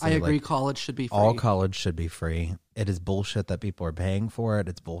 honestly, I agree. like, College should be free. all college should be free. It is bullshit that people are paying for it.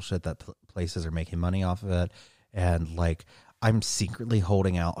 It's bullshit that places are making money off of it. And like, I'm secretly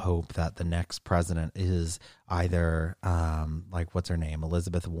holding out hope that the next president is either like, what's her name,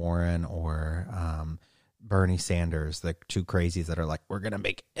 Elizabeth Warren or Bernie Sanders, the two crazies that are like, we're going to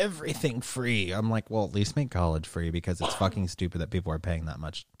make everything free. I'm like, well, at least make college free, because it's fucking stupid that people are paying that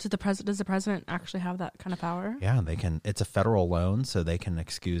much. Does the president actually have that kind of power? Yeah, they can. It's a federal loan, so they can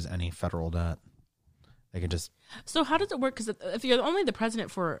excuse any federal debt. They can just. So how does it work? Because if you're only the president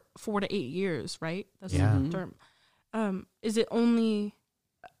for 4 to 8 years, right? That's Yeah. the term. Is it only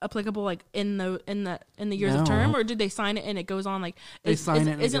applicable like in the years No. of term, or did they sign it and it goes on? Like They sign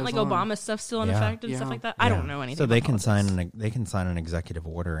it and it isn't goes like on. Obama stuff still in Yeah. effect and Yeah. stuff like that? I don't know anything. So they about can politics. sign an executive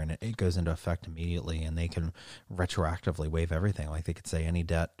order, and it goes into effect immediately, and they can retroactively waive everything. Like they could say any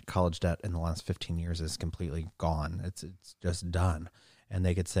college debt in the last 15 years is completely gone. It's just done. And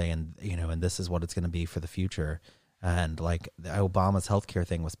they could say, and this is what it's going to be for the future. And like Obama's healthcare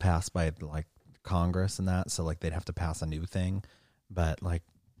thing was passed by like Congress and that, so like they'd have to pass a new thing. But like,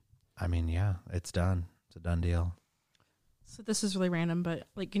 I mean, yeah, it's done. It's a done deal. So this is really random, but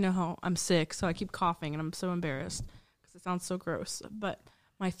like, you know how I'm sick, so I keep coughing and I'm so embarrassed because it sounds so gross, but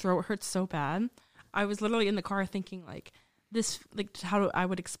my throat hurts so bad. I was literally in the car thinking like this, like I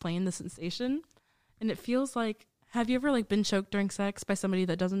would explain the sensation. And it feels like, have you ever like been choked during sex by somebody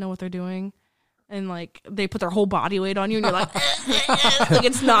that doesn't know what they're doing? And like they put their whole body weight on you and you're like, like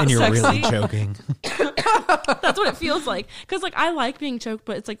it's not And you're sexy. really choking. That's what it feels like. Because like I like being choked,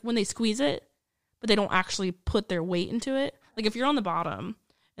 but it's like when they squeeze it, but they don't actually put their weight into it. Like if you're on the bottom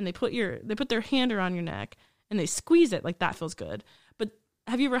and they put their hand around your neck and they squeeze it, like that feels good. But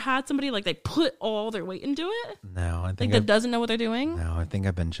have you ever had somebody like they put all their weight into it? No, I Like think that doesn't know what they're doing? No, I think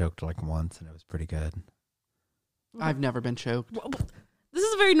I've been choked like once, and it was pretty good. I've never been choked. This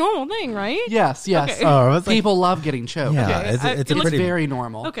is a very normal thing, right? Yes. Okay. Oh, it was like, People love getting choked. yeah, Okay, it's it a It's pretty. very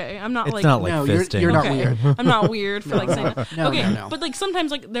normal. Okay, I'm not It's like not like No, you're- fisting. you're not okay. weird. I'm not weird for like saying that. No, okay, no. but like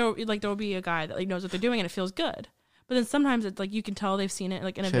sometimes like there'll be a guy that like knows what they're doing and it feels good. But then sometimes it's like you can tell they've seen it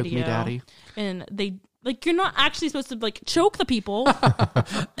like in a Choke video. me, daddy. And they like you're not actually supposed to like choke the people.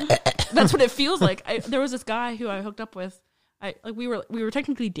 That's what it feels like. There was this guy who I hooked up with we were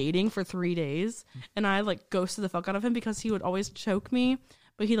technically dating for 3 days, and I like ghosted the fuck out of him because he would always choke me,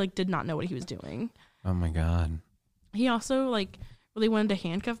 but he like did not know what he was doing. Oh my God. He also like really wanted to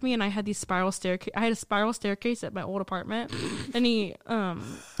handcuff me, and I had these spiral staircase. I had a spiral staircase at my old apartment, and he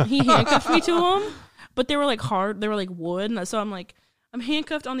handcuffed me to them, but they were like hard. They were like wood, and so I'm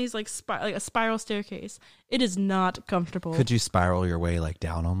handcuffed on these like a spiral staircase. It is not comfortable. Could you spiral your way like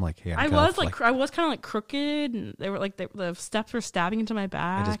down them, like handcuffed? I was kind of like crooked, and they were like the steps were stabbing into my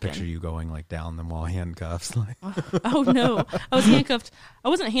back. I just picture you going like down them while handcuffs. Like. Oh no, I was handcuffed. I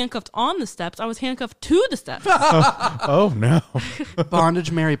wasn't handcuffed on the steps. I was handcuffed to the steps. Oh no,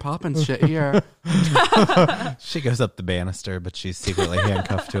 Bondage Mary Poppins shit here. She goes up the banister, but she's secretly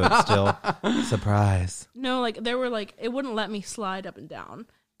handcuffed to it still. Surprise. No, like there were like it wouldn't let me slide up and down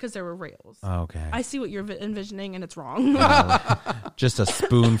because there were rails. Okay. I see what you're envisioning, and it's wrong. Just a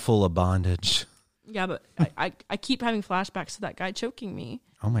spoonful of bondage. Yeah, but I keep having flashbacks to that guy choking me.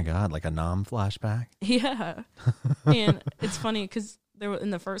 Oh my God, like a Nom flashback? Yeah. And it's funny because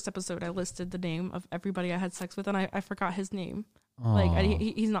in the first episode, I listed the name of everybody I had sex with, and I forgot his name. Aww. Like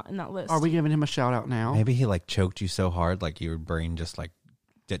he's not in that list. Are we giving him a shout out now? Maybe he like choked you so hard, like your brain just like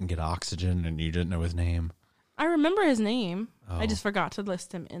didn't get oxygen and you didn't know his name. I remember his name. Oh. I just forgot to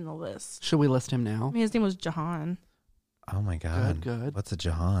list him in the list. Should we list him now? I mean, his name was Jahan. Oh my God. Good. What's a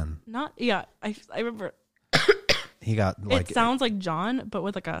Jahan? I remember. He got like it sounds like John, but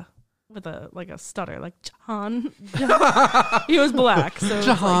with a stutter, like Jahan. He was black, so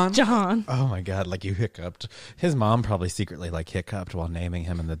Jahan. Like Jahan. Oh my God, like you hiccuped. His mom probably secretly like hiccuped while naming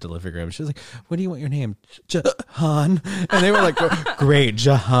him in the delivery room. She was like, "What do you want your name? Jahan." And they were like, "Great,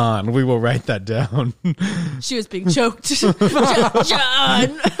 Jahan. We will write that down." She was being choked. John.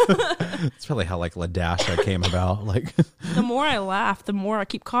 It's probably how like Ladasha came about. Like The more I laugh, the more I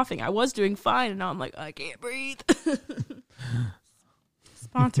keep coughing. I was doing fine, and now I'm like, I can't breathe.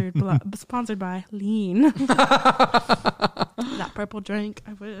 Sponsored by Lean. That purple drink.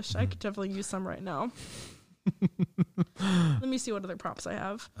 I wish. I could definitely use some right now. Let me see what other props I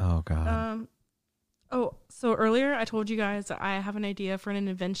have. Oh God. So earlier I told you guys that I have an idea for an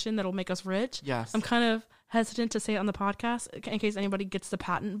invention that'll make us rich. Yes. I'm kind of hesitant to say it on the podcast in case anybody gets the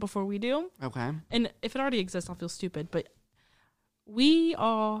patent before we do. Okay. And if it already exists, I'll feel stupid. But we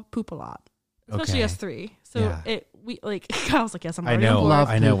all poop a lot. Especially Okay. us three. So Yeah. Kyle's like, yes, I'm I already on know. board. Love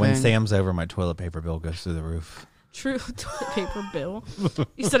I know. When pooping. Sam's over, my toilet paper bill goes through the roof. True. Toilet paper bill.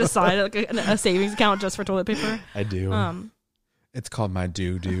 You set aside like a savings account just for toilet paper. I do. It's called my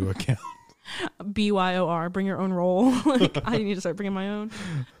do account. BYOR, bring your own roll. Like I need to start bringing my own.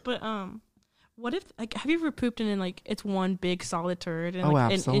 But what if like have you ever pooped and then like it's one big solid turd and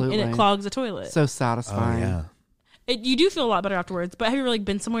like, absolutely. and it clogs the toilet? So Oh satisfying. yeah. You do feel a lot better afterwards. But have you ever like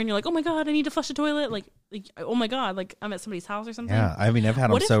been somewhere and you're like, oh my god, I need to flush the toilet? Like oh my god, like I'm at somebody's house or something. Yeah. I mean, I've had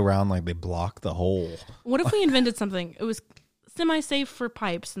them What if- so round like they block the hole. What if we invented something? It was semi-safe for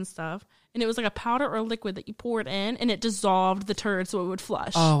pipes and stuff, and it was like a powder or liquid that you poured in, and it dissolved the turd so it would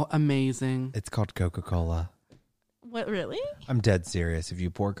flush. Oh, amazing. It's called Coca-Cola. What, really? I'm dead serious. If you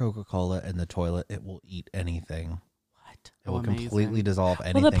pour Coca-Cola in the toilet, it will eat anything. What? It will amazing. completely dissolve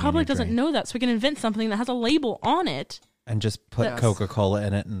anything. Well, the public in your doesn't drink. know that, so we can invent something that has a label on it. And just put Yes. Coca-Cola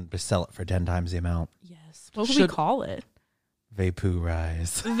in it and just sell it for 10 times the amount. Yes. What would we Should- call it?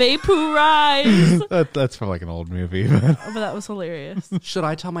 Vaporize. Vaporize. That's from like an old movie. But But that was hilarious. Should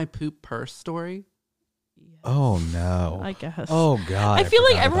I tell my poop purse story? oh no. I guess. Oh God. I feel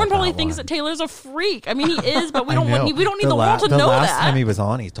like forgot everyone about probably that thinks one. that Taylor's a freak. I mean, he is, but we I don't know. want, we don't need the world to the know last that. time he was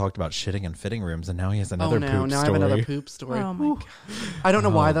on, he talked about shitting in fitting rooms, and now he has another oh no, poop now story. I have another poop story. Oh my Whew. god. I don't know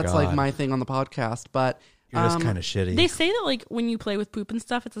why Oh, that's like God. my thing on the podcast, but You're just kind of shitty. They say that like when you play with poop and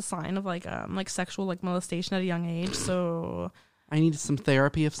stuff, it's a sign of like sexual like molestation at a young age. So I need some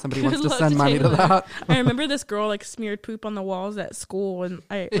therapy if somebody Good wants to luck send to money to Taylor. that. I remember this girl like smeared poop on the walls at school, and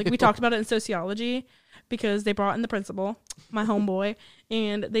we talked about it in sociology because they brought in the principal, my homeboy,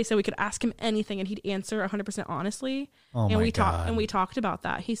 and they said we could ask him anything and he'd answer 100% honestly. Oh and my we God. and we talked about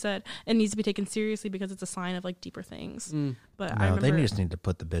that. He said it needs to be taken seriously because it's a sign of like deeper things. But I no, remember they just need to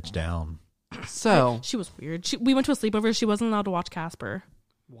put the bitch down. So she was weird. We went to a sleepover. She wasn't allowed to watch Casper.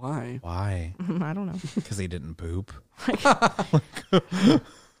 why? Why? I don't know. Because he didn't poop.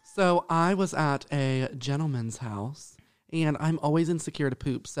 So I was at a gentleman's house, and I'm always insecure to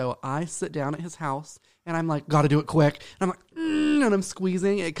poop. So I sit down at his house, and I'm like, gotta do it quick. And I'm like, and I'm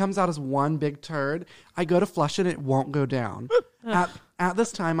squeezing. It comes out as one big turd. I go to flush it, it won't go down. At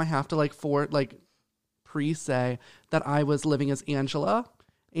this time, I have to pre-say that I was living as Angela,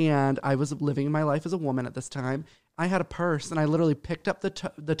 and I was living my life as a woman at this time. I had a purse, and I literally picked up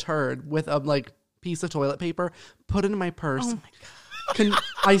the turd with a piece of toilet paper, put it in my purse. Oh my God.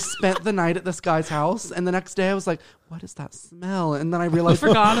 I spent the night at this guy's house, and the next day I was like, what is that smell? And then I realized... You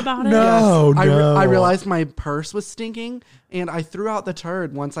forgot about it? No, I realized my purse was stinking, and I threw out the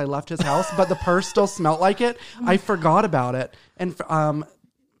turd once I left his house, but the purse still smelled like it. I forgot about it. And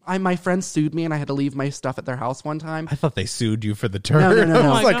my friends sued me, and I had to leave my stuff at their house one time. I thought they sued you for the turd. No. I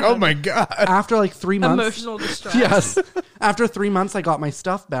was Oh like, my oh God. my God. After like 3 months... Emotional distress. Yes. After 3 months, I got my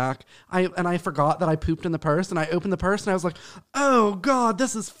stuff back. I forgot that I pooped in the purse, and I opened the purse, and I was like, "Oh God,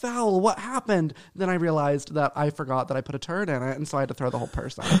 this is foul! What happened?" Then I realized that I forgot that I put a turd in it, and so I had to throw the whole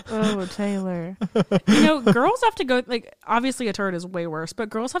purse out. Oh, Taylor. Girls have to go, like, obviously a turd is way worse,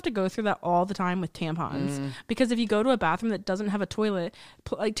 but girls have to go through that all the time with tampons. Because if you go to a bathroom that doesn't have a toilet,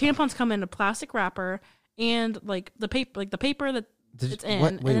 like tampons come in a plastic wrapper and like the paper that it's in.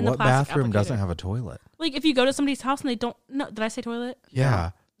 What, and wait, then the what plastic bathroom applicator. doesn't have a toilet? Like if you go to somebody's house and they don't, no, did I say toilet?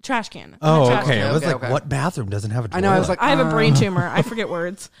 Yeah. Trash can. Oh, Trash okay. can. I was Okay, like, okay. what bathroom doesn't have a toilet? I know. I was like, I have a brain tumor. I forget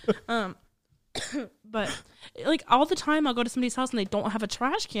words. But like all the time I'll go to somebody's house and they don't have a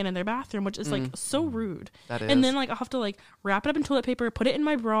trash can in their bathroom, which is like so rude. That And is. then like I'll have to like wrap it up in toilet paper, put it in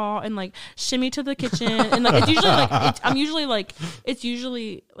my bra, and like shimmy to the kitchen. And like it's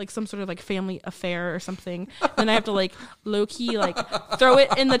usually like some sort of like family affair or something. Then I have to like low key like throw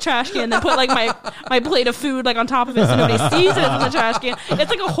it in the trash can, and then put like my plate of food like on top of it so nobody sees it in the trash can. It's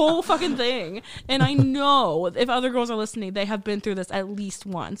like a whole fucking thing. And I know if other girls are listening, they have been through this at least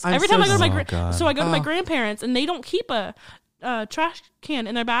once. I'm Every so time I go to my sorry. Oh, God. so I go to my grandparents, and they don't keep a trash can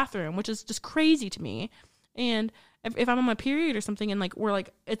in their bathroom, which is just crazy to me. And if I'm on my period or something, and like we're like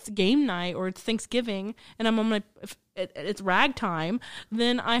it's game night or it's Thanksgiving, and I'm on my it's rag time,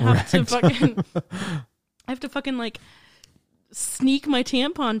 then I have to fucking like sneak my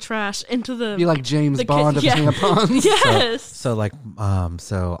tampon trash into the be like James the Bond of yeah. tampons. Yes. So like,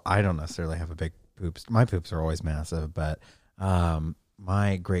 so I don't necessarily have a big poops. My poops are always massive, but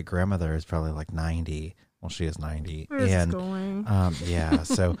my great grandmother is probably like 90. Well, she is 90. Where is this and going? yeah,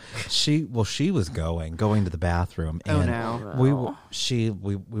 so she was going to the bathroom, Oh, and no.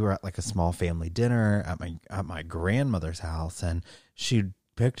 we were at like a small family dinner at my grandmother's house, and she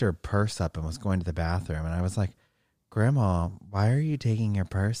picked her purse up and was going to the bathroom, and I was like, "Grandma, why are you taking your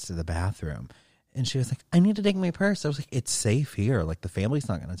purse to the bathroom?" And she was like, "I need to take my purse." I was like, "It's safe here. Like the family's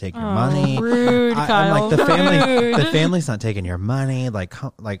not going to take your money." Rude, Kyle. I'm like, the Rude. family's not taking your money. Like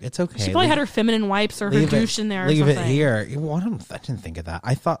it's okay. She probably had her feminine wipes or her douche in there or Leave something. it here. Well, I didn't think of that.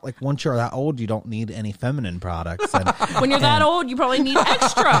 I thought like once you're that old, you don't need any feminine products. And, When you're that old, you probably need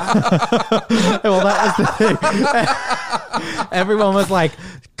extra. well, that was the thing. Everyone was like,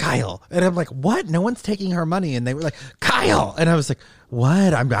 "Kyle," and I'm like, "What? No one's taking her money." And they were like, "Kyle," and I was like,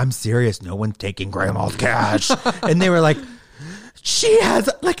 "What? I'm serious. No one's taking grandma's cash." And they were like, "She has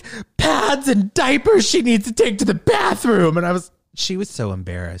like pads and diapers she needs to take to the bathroom." And she was so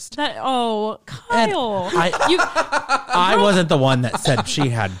embarrassed. Kyle. I wasn't the one that said she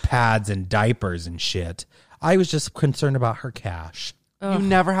had pads and diapers and shit. I was just concerned about her cash. You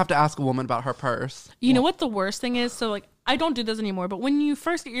never have to ask a woman about her purse. You know what the worst thing is? So, like, I don't do this anymore, but when you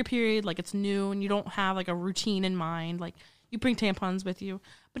first get your period, like, it's new and you don't have, like, a routine in mind, like, you bring tampons with you.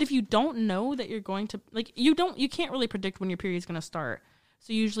 But if you don't know that you're going to, like, you can't really predict when your period's going to start.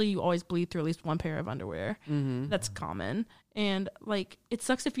 So usually you always bleed through at least one pair of underwear. Mm-hmm. That's common. And, like, it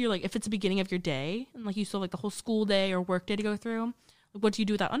sucks if you're, like, if it's the beginning of your day and, like, you still have, like, the whole school day or work day to go through. Like, what do you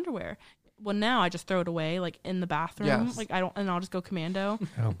do with that underwear? Well, now I just throw it away, like, in the bathroom. Yes. Like, and I'll just go commando.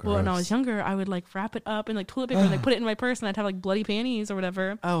 Oh, Well, when I gross. was younger, I would, like, wrap it up in, like, toilet paper and, like, put it in my purse, and I'd have, like, bloody panties or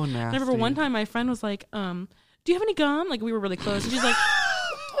whatever. Oh, And I nasty. remember one time my friend was like, do you have any gum? Like, we were really close. And she's like,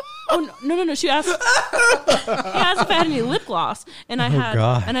 oh, no. She asked if I had any lip gloss. And I had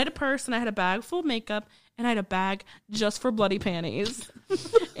God. and I had a purse, and I had a bag full of makeup, and I had a bag just for bloody panties.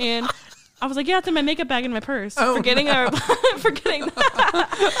 And I was like, yeah, it's in my makeup bag in my purse. Forgetting that.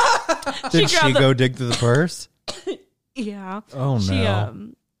 Did she grabbed go dig through the purse? Yeah. Oh, She,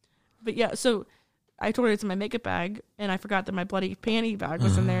 no. but yeah, so I told her it's in my makeup bag, and I forgot that my bloody panty bag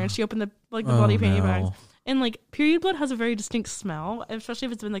was in there, and she opened the bloody panty no. bags. And, like, period blood has a very distinct smell, especially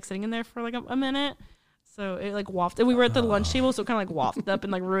if it's been, like, sitting in there for, like, a minute. So it, like, wafted. We were at the lunch table, so it kind of, like, wafted up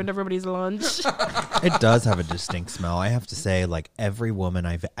and, like, ruined everybody's lunch. It does have a distinct smell. I have to say, like every woman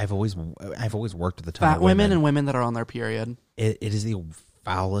I've always worked with a ton Fat of women and women that are on their period. it is the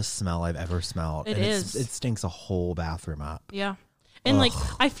foulest smell I've ever smelled. It and is. It stinks a whole bathroom up. Yeah. And, like,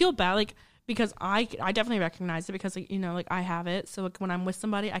 I feel bad, like, because I definitely recognize it because, like, you know, like, I have it. So, like, when I'm with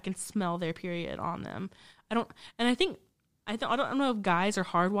somebody, I can smell their period on them. I don't know if guys are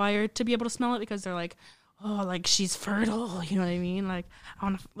hardwired to be able to smell it because they're like, oh, like she's fertile. You know what I mean? Like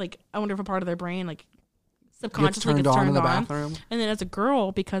I wonder if a part of their brain like subconsciously gets turned in the on. bathroom. And then as a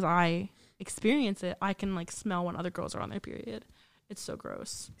girl, because I experience it, I can like smell when other girls are on their period. It's so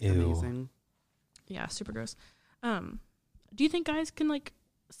gross. Ew. Amazing. Yeah, super gross. Do you think guys can like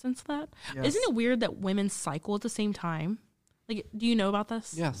sense that? Yes. Isn't it weird that women cycle at the same time? Like, do you know about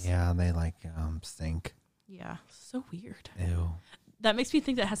this? Yes. Yeah, they like stink. Yeah, so weird. Ew. That makes me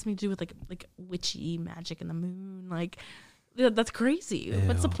think that has something to do with like witchy magic in the moon. Like, that's crazy.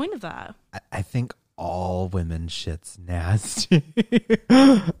 What's the Ew. point of that? I think all women shit's nasty.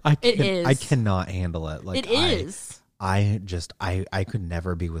 I cannot handle it. Like It is. I could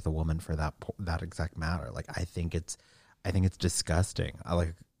never be with a woman for that exact matter. Like I think it's disgusting.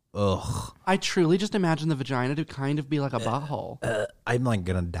 Ugh. I truly just imagine the vagina to kind of be like a butthole. I'm like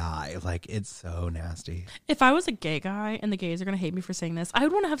gonna die. Like it's so nasty. If I was a gay guy, and the gays are going to hate me for saying this, I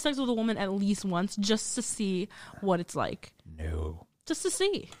would want to have sex with a woman at least once just to see what it's like. No. Just to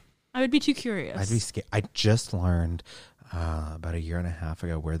see. I would be too curious. I'd be scared. I just learned about 1.5 years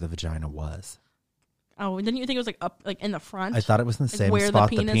ago where the vagina was. Oh, didn't you think it was like up, like in the front? I thought it was in the same where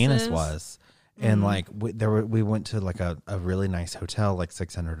spot the the penis is? was. And like we went to like a really nice hotel, like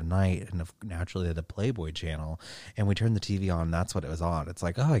 $600 a night, and naturally they had the Playboy channel, and we turned the TV on. And that's what it was on. It's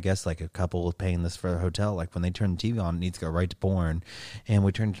like, oh, I guess like a couple was paying this for a hotel. Like when they turn the TV on, it needs to go right to porn. And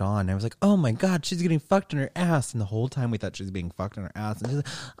we turned it on, and I was like, oh my god, she's getting fucked in her ass. And the whole time we thought she was being fucked in her ass, and she's like,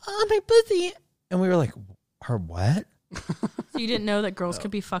 oh my pussy, and we were like, her what? So you didn't know that girls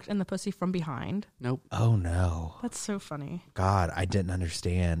could be fucked in the pussy from behind? Nope. Oh no. That's so funny. God, I didn't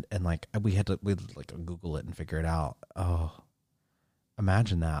understand, and like we had to Google it and figure it out. Oh,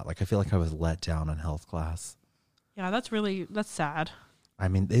 imagine that! Like I feel like I was let down in health class. Yeah, that's sad. I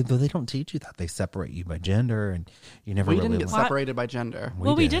mean, they don't teach you that. They separate you by gender, and you never We really. didn't get separated by gender.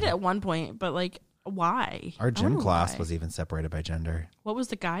 We did at one point, but like, why? Our I gym wonder class why. was even separated by gender. What was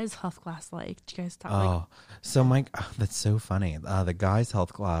the guys' health class like? Did you guys talk? Oh, so Mike, that's so funny. The guys'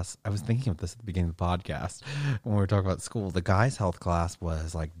 health class, I was thinking of this at the beginning of the podcast when we were talking about school. The guys' health class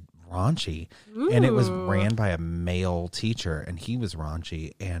was like raunchy, and it was ran by a male teacher, and he was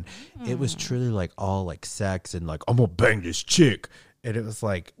raunchy, and it was truly like all like sex and like, I'm gonna bang this chick. And it was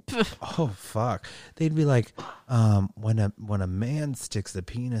like, oh fuck! They'd be like, when a man sticks the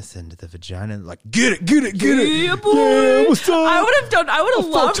penis into the vagina, like get it, Yeah, boy. Yeah, what's up? I would have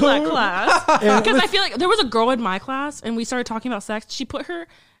loved that her. class because I feel like there was a girl in my class, and we started talking about sex. She put her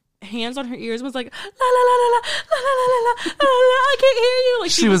hands on her ears and was like, la la la la la la la la la la. I can't hear you. Like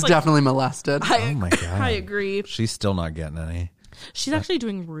She was like, definitely molested. Oh my god! I agree. She's still not getting any, She's actually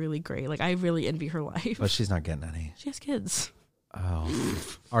doing really great. Like I really envy her life. but she's not getting any. She has kids. Oh,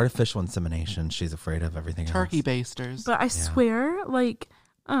 artificial insemination. She's afraid of everything. Turkey else. basters. But I swear, like,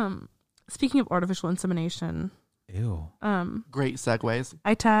 speaking of artificial insemination, Ew. Great segues.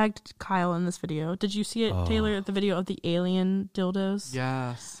 I tagged Kyle in this video. Did you see it, Taylor? The video of the alien dildos?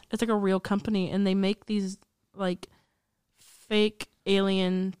 Yes. It's like a real company, and they make these like fake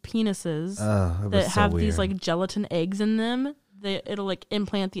alien penises that have these like gelatin eggs in them. It'll like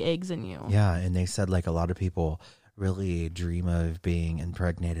implant the eggs in you. Yeah, and they said like a lot of people really dream of being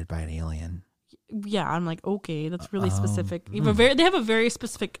impregnated by an alien. Yeah, I'm like, okay, that's really specific. They have a very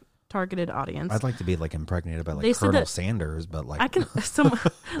specific targeted audience. I'd like to be like impregnated by like They said Colonel that- Sanders, but like I can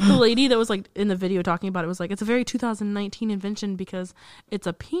the lady that was like in the video talking about it was like, it's a very 2019 invention because it's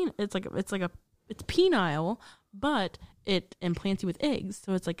it's penile, but it implants you with eggs,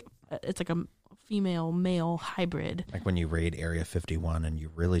 so it's like a female male hybrid. like when you raid Area 51 and you're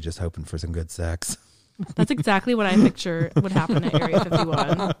really just hoping for some good sex. That's exactly what I picture would happen at Area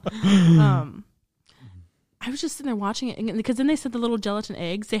 51. I was just sitting there watching it, and because then they said the little gelatin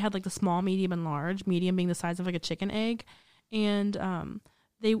eggs, they had like the small, medium, and large. Medium being the size of like a chicken egg, and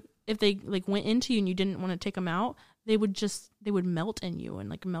if they like went into you and you didn't want to take them out, they would melt in you and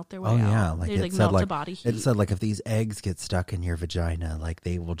like melt their way out. Oh yeah, like they it like said, melt like to body heat. it said, like if these eggs get stuck in your vagina, like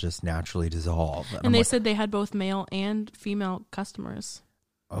they will just naturally dissolve. And I'm they like, said they had both male and female customers.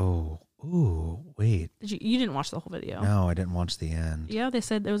 oh, ooh, wait, You didn't watch the whole video? no, I didn't watch the end. Yeah, they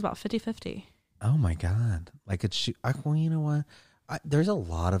said it was about 50-50. Oh my god, like it's well, you know what? There's a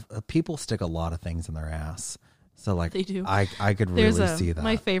lot of people stick a lot of things in their ass, so like They do. I could really see that.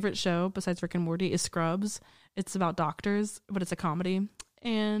 My favorite show besides Rick and Morty is Scrubs. It's about doctors, but it's a comedy.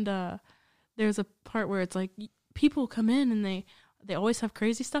 And there's a part where it's like people come in and they always have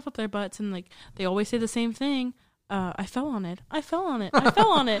crazy stuff up their butts, and like they always say the same thing. I fell on it. I fell on it. I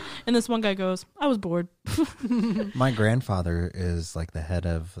fell on it. And this one guy goes, I was bored. My grandfather is like the head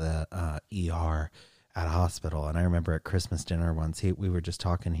of the ER at a hospital, and I remember at Christmas dinner once we were just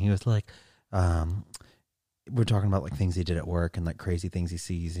talking. He was like, we're talking about like things he did at work and like crazy things he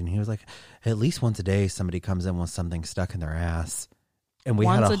sees. And he was like, at least once a day, somebody comes in with something stuck in their ass. And we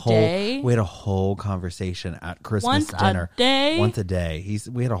had a whole conversation at Christmas dinner. Once a day.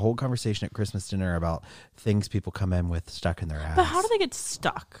 We had a whole conversation at Christmas dinner about things people come in with stuck in their ass. But how do they get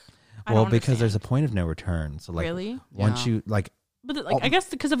stuck? Well, because there's a point of no return. So like, really? Once you like, but like, I guess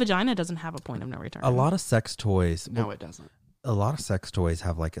because a vagina doesn't have a point of no return. A lot of sex toys. No, it doesn't. A lot of sex toys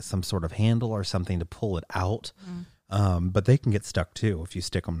have like some sort of handle or something to pull it out. But they can get stuck too if you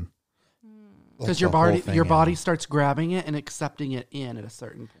stick them. Because your body starts grabbing it and accepting it in at a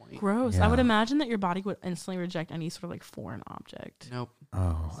certain point. Gross. Yeah. I would imagine that your body would instantly reject any sort of like foreign object. Nope.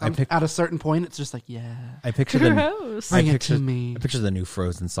 Oh, at a certain point, it's just like, yeah. I picture Gross. Bring it to me. I picture the new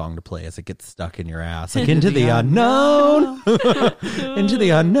Frozen song to play as it gets stuck in your ass, like into the unknown, into the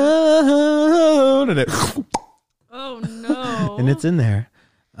unknown, and it. Oh no! And it's in there.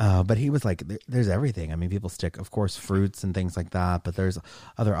 But he was like, there's everything. I mean, people stick, of course, fruits and things like that, but there's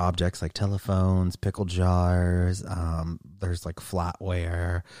other objects like telephones, pickle jars. There's like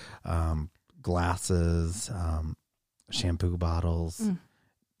flatware, glasses, shampoo bottles.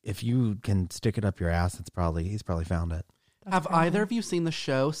 If you can stick it up your ass, he's probably found it. Have either of you seen the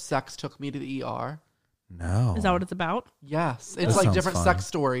show Sex Took Me to the ER? No. Is that what it's about? Yes. It's like different sex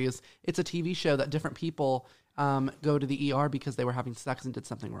stories. It's a TV show that different people go to the ER because they were having sex and did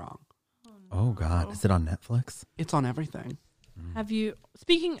something wrong. Oh, God. Is it on Netflix? It's on everything. Have you,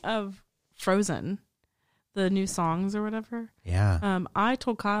 speaking of Frozen, the new songs or whatever? Yeah. I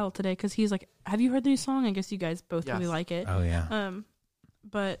told Kyle today because he's like, have you heard the new song? I guess you guys both really like it. Oh, yeah.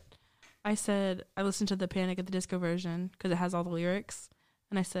 But I said, I listened to the Panic at the Disco version because it has all the lyrics.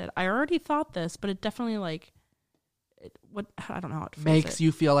 And I said, I already thought this, but it definitely like, I don't know how to phrase makes it.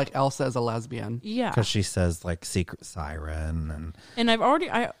 you feel like Elsa is a lesbian. Yeah. Because she says like secret siren and I've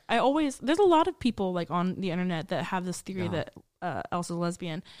already, I always, there's a lot of people like on the internet that have this theory that Elsa's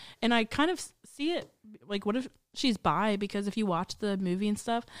lesbian. And I kind of see it like, what if she's bi? Because if you watch the movie and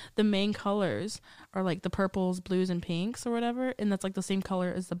stuff, the main colors are like the purples, blues, and pinks or whatever. And that's like the same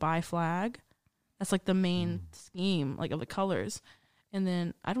color as the bi flag. That's like the main scheme like of the colors. And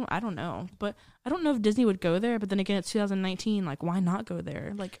then I don't know, but I don't know if Disney would go there. But then again, it's 2019. Like, why not go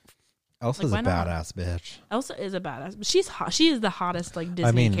there? Like, Elsa's a badass bitch. Elsa is a badass, but she's hot. She is the hottest like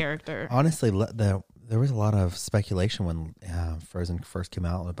Disney character. Honestly, there was a lot of speculation when Frozen first came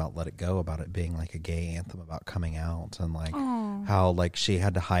out about Let It Go, about it being like a gay anthem about coming out, and like how like she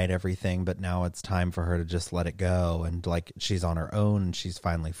had to hide everything, but now it's time for her to just let it go, and like she's on her own and she's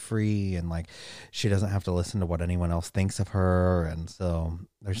finally free, and like she doesn't have to listen to what anyone else thinks of her, and so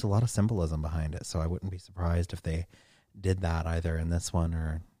there's a lot of symbolism behind it. So I wouldn't be surprised if they did that either in this one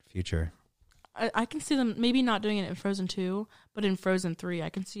or future. I can see them maybe not doing it in Frozen 2, but in Frozen 3, I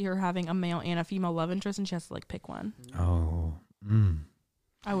can see her having a male and a female love interest, and she has to like pick one. Oh,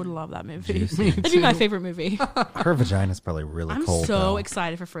 I would love that movie. That'd be my favorite movie. Her vagina's probably really cold. I'm so though.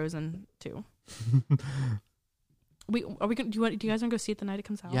 excited for Frozen 2. Do you guys want to go see it the night it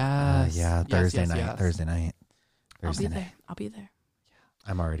comes out? Yes. Yeah, Thursday night. Yes. Thursday night. I'll be there. I'll be there.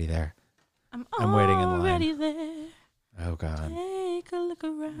 I'm already there. I'm waiting in line. already there. Oh God. Take a look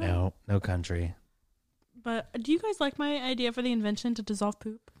around. No country. But do you guys like my idea for the invention to dissolve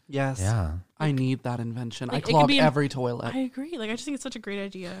poop? Yes. Yeah. I need that invention. Like, I clog every toilet. I agree. Like, I just think it's such a great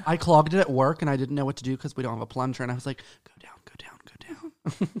idea. I clogged it at work and I didn't know what to do because we don't have a plunger. And I was like, go down, go down, go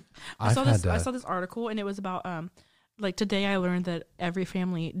down. I saw this article and it was about like today I learned that every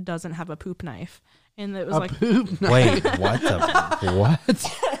family doesn't have a poop knife. And it was like poop knife. Wait, what? What?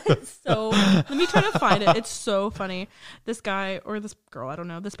 So let me try to find it. It's so funny. This guy or this girl, I don't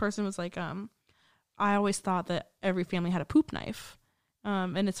know. This person was like, I always thought that every family had a poop knife.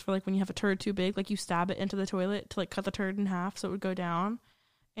 And it's for like when you have a turd too big, like you stab it into the toilet to like cut the turd in half so it would go down.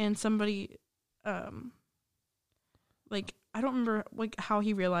 And somebody, like I don't remember like how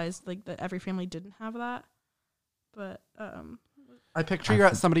he realized like that every family didn't have that, but I picture you're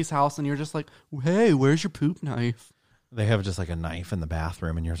at somebody's house and you're just like, hey, where's your poop knife? They have just like a knife in the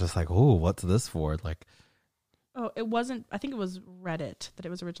bathroom and you're just like, oh, what's this for? Like, oh, it wasn't. I think it was Reddit that it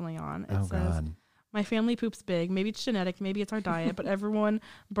was originally on. It says, God. My family poops big. Maybe it's genetic. Maybe it's our diet. But everyone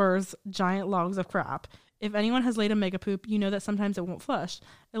births giant logs of crap. If anyone has laid a mega poop, you know that sometimes it won't flush.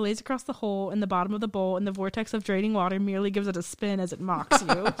 It lays across the hole in the bottom of the bowl, and the vortex of draining water merely gives it a spin as it mocks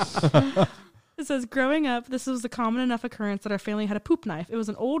you. It says, growing up, this was a common enough occurrence that our family had a poop knife. It was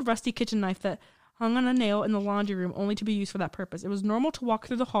an old rusty kitchen knife that hung on a nail in the laundry room only to be used for that purpose. It was normal to walk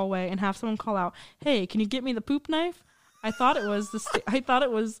through the hallway and have someone call out, hey, can you get me the poop knife? I thought it was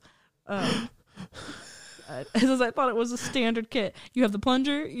As I thought it was a standard kit. You have the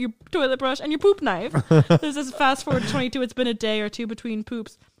plunger, your toilet brush, and your poop knife. This is fast forward to 22. It's been a day or two between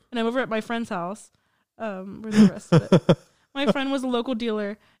poops, and I'm over at my friend's house. Where's the rest of it? My friend was a local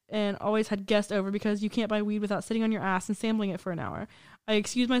dealer and always had guests over because you can't buy weed without sitting on your ass and sampling it for an hour. I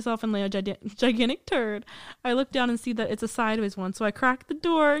excuse myself and lay a gigantic turd. I look down and see that it's a sideways one, so I crack the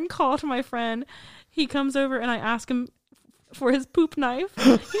door and call to my friend. He comes over and I ask him for his poop knife.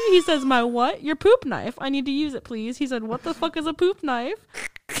 He says, my what? Your poop knife. I need to use it, please. He said, what the fuck is a poop knife?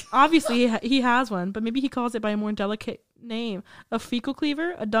 Obviously, he has one, but maybe he calls it by a more delicate name. A fecal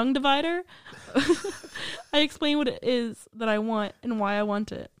cleaver? A dung divider? I explain what it is that I want and why I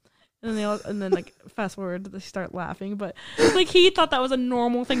want it. And then like fast forward, they start laughing. But like he thought that was a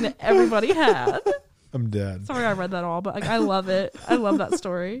normal thing that everybody had. I'm dead. Sorry, I read that all, but like I love it. I love that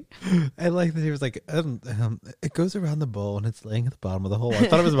story. I like that he was like, it goes around the bowl and it's laying at the bottom of the hole. I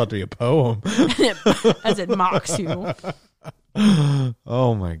thought it was about to be a poem. As it mocks you.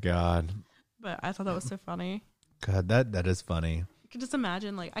 Oh my God. But I thought that was so funny. God, that is funny. I can just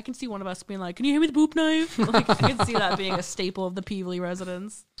imagine, like, I can see one of us being like, can you hand me the poop knife? Like, I can see that being a staple of the Peevely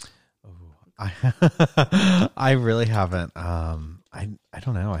residence. I really haven't. I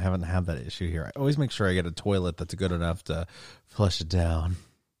don't know. I haven't had that issue here. I always make sure I get a toilet that's good enough to flush it down.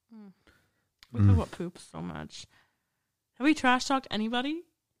 We talk about poop so much. Have we trash talked anybody?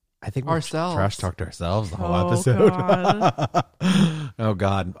 I think Ourselves. we trash talked ourselves the whole episode. God. Oh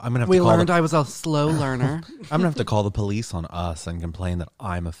God, I'm gonna have We to call learned I was a slow learner. I'm gonna have to call the police on us and complain that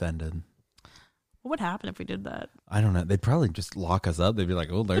I'm offended. What would happen if we did that? I don't know. They'd probably just lock us up. They'd be like,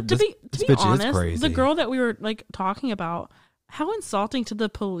 "Oh, To this be bitch honest, is crazy." the girl that we were like talking about, how insulting to the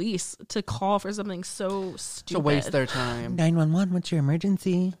police to call for something so stupid. To waste their time. 911, what's your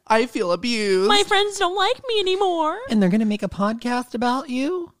emergency? I feel abused. My friends don't like me anymore. And they're gonna make a podcast about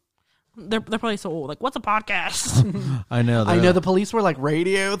you. They're probably so old. Like, what's a podcast? I know. I know the police were like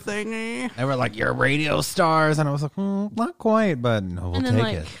radio thingy. They were like, "You're radio stars," and I was like, "Not quite, but no, we'll And then, take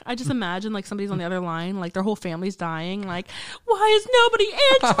like, it." I just imagine, like, somebody's on the other line, like, their whole family's dying. Like, why is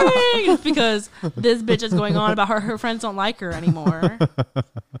nobody answering? It's because this bitch is going on about her friends don't like her anymore.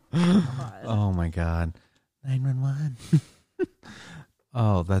 Oh, my God. 911.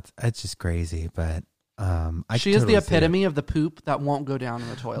 Oh, it's just crazy, but She is the epitome of the poop that won't go down in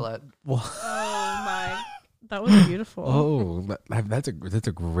the toilet. Oh, my. That was beautiful. Oh, that's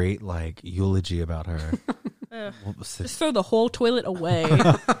a great, like, eulogy about her. Just throw the whole toilet away.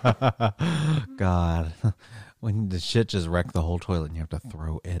 God, when the shit just wrecked the whole toilet and you have to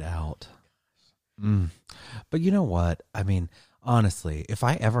throw it out. But you know what? I mean, honestly, if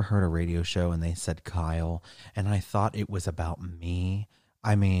I ever heard a radio show and they said Kyle and I thought it was about me,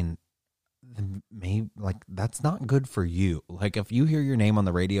 I mean, maybe like that's not good for you. Like if you hear your name on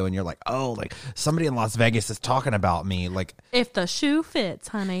the radio and you're like, oh, like somebody in Las Vegas is talking about me, like If the shoe fits,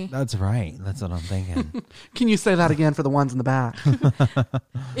 honey. that's right. That's what I'm thinking. Can you say that again for the ones in the back?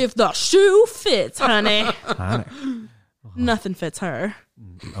 If the shoe fits, honey. Honey. Nothing fits her.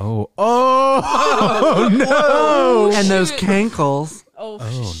 Oh no! And those cankles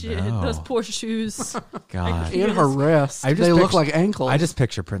Oh, shit. no. Those poor shoes. God. and her wrists. I just They look picture- like ankles. I just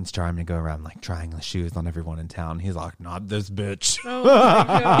picture Prince Charming go around like trying the shoes on everyone in town. He's like, not this bitch. Oh, my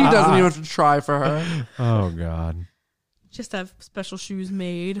God. he doesn't even have to try for her. Oh God. Just have special shoes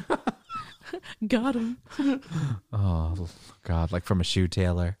made. Got him. Oh God. Like from a shoe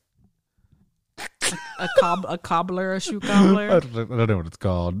tailor. A cobbler, a shoe cobbler. I don't know what it's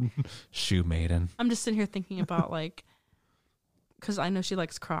called. Shoe maiden. I'm just sitting here thinking about like, because I know she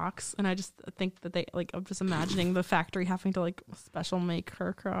likes Crocs, and I just think that they like. I'm just imagining the factory having to like special make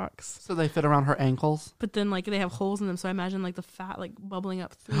her Crocs, So they fit around her ankles. but then like they have holes in them, so I imagine like the fat like bubbling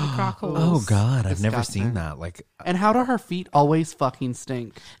up through the Croc holes. Oh God. I've never Disgusting. seen that. Like, And how do her feet always fucking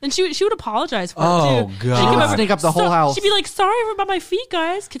stink? And she would apologize for it Oh, too. God. She'd She come would over- stink up the whole house. She'd be like, "Sorry about my feet,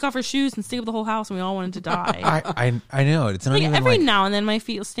 guys." Kick off her shoes and stink up the whole house, and we all wanted to die. I know. It's not Like even every like, now and then my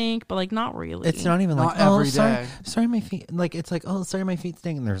feet stink, but like not really. it's not even Not like, oh, every sorry, day. sorry, my feet. Like, it's like, oh, sorry, my feet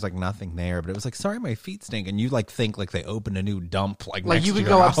stink. And there's like nothing there, but it was like, sorry, my feet stink. And you like think like they opened a new dump, like Like next you to could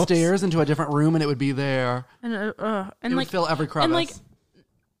your go house. upstairs into a different room and it would be there. and It like would fill every crevice. and like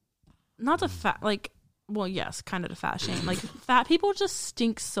not to fat like well yes kind of to fat shame like fat people just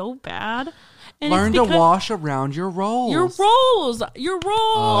stink so bad. And Learn it's to because wash around your rolls. your rolls.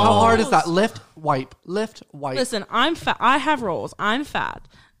 How hard is that? Lift, wipe. Lift, wipe. Listen, I'm fat. I have rolls. I'm fat,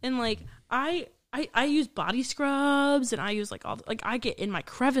 and like I use body scrubs, and I use like all like I get in my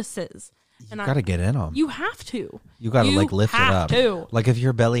crevices, You got to get in them. You have to. You got to like lift it have up. to. Like if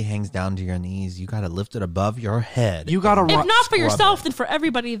your belly hangs down to your knees, you got to lift it above your head. You got to If not for yourself, it. then for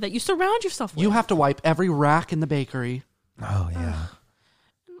everybody that you surround yourself with. You have to wipe every rack in the bakery. Oh yeah.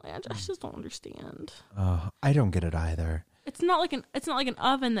 I just don't understand. I don't get it either. It's not like an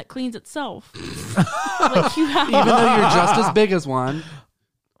oven that cleans itself. Like you have Even though you're just as big as one.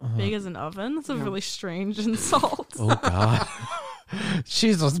 big as an oven. That's a really strange insult. Oh God.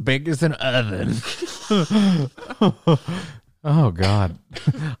 She's as big as an oven. Oh God.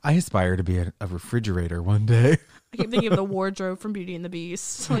 I aspire to be a refrigerator one day. I keep thinking of the wardrobe from Beauty and the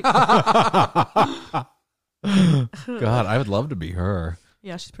Beast. Like, God, I would love to be her.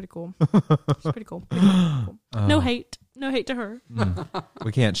 yeah, she's pretty cool. She's pretty cool. No hate to her.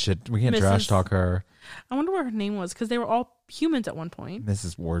 We can't trash talk her. I wonder what her name was because they were all humans at one point.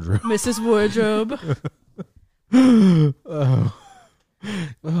 Mrs. Wardrobe. Mrs. Wardrobe.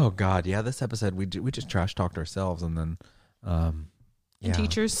 Oh God, yeah. This episode we just trash talked ourselves, and then And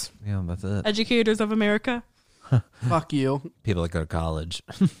teachers, Yeah, that's it. educators of America. Fuck you. People that go to college,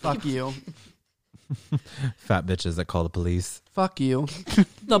 Fuck you. fat bitches that call the police. Fuck you.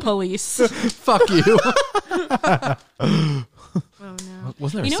 The police. Fuck you. Oh no.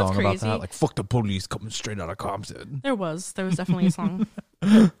 Wasn't there You a know what's song about crazy? that? Like "fuck the police" coming straight out of Compton. There was definitely a song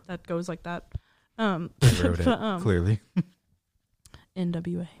that goes like that. They wrote it, but, clearly.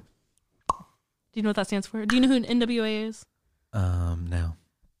 NWA. Do you know what that stands for? Do you know who an NWA is? No.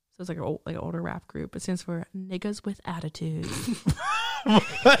 So it's like an older rap group. It stands for Niggas with Attitude. What?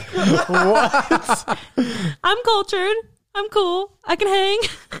 I'm cultured. I'm cool. I can hang.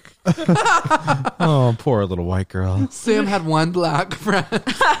 Oh, poor little white girl. Sam had one black friend.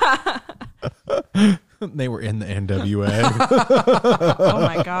 They were in the NWA. Oh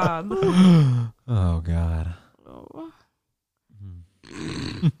my god. Oh God. Oh.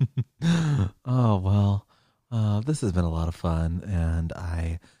 Oh well. This has been a lot of fun, and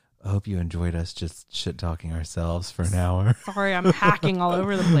I hope you enjoyed us just shit talking ourselves for an hour. Sorry, I'm hacking all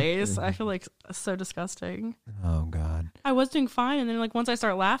over the place. I feel like so disgusting. Oh God. I was doing fine, and then like once I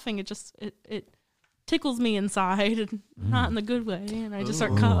start laughing, it just it tickles me inside, and not in the good way, and I just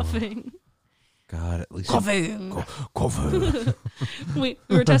start coughing. God, at least Coughing. Coffee. We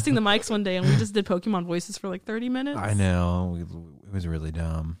were testing the mics one day, and we just did Pokemon voices for like 30 minutes. I know. It was really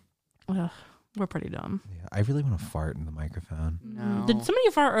dumb. Ugh, we're pretty dumb. Yeah, I really want to fart in the microphone. No. Did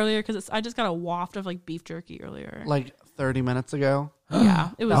somebody fart earlier? Because I just got a waft of like beef jerky earlier. Like 30 minutes ago. Yeah,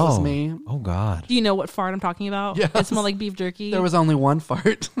 it was. That was me. Oh God. Do you know what fart I'm talking about? Yes. It smelled like beef jerky. There was only one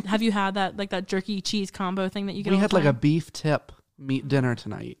fart. Have you had that like that jerky cheese combo thing that you get? We all had the like a time? beef tip meat dinner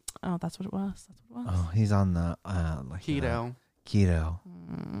tonight. Oh, that's what it was. That's what it was. Oh, he's on the like Keto.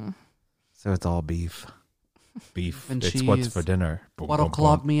 Keto. So it's all beef. Beef. And it's cheese. what's for dinner. Boom, What'll boom,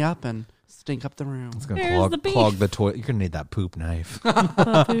 clog boom. me up and stink up the room. It's gonna Where's the beef? clog the toilet. You're gonna need that poop knife.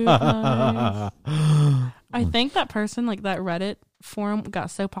 The food knife. I think that person, like that Reddit forum,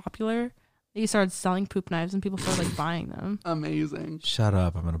 got so popular that he started selling poop knives, and people started like buying them. Amazing. Shut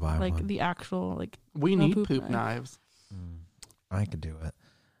up! I'm gonna buy Like one. the actual like. We a need poop poop knife. knives. I could do it.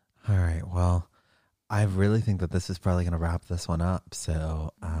 All right. Well, I really think that this is probably gonna wrap this one up.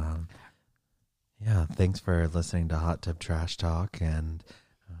 So, yeah. Thanks for listening to Hot Tub Trash Talk. And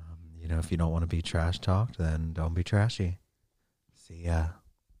if you don't want to be trash talked, then don't be trashy. See ya.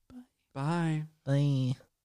 Bye. Bye.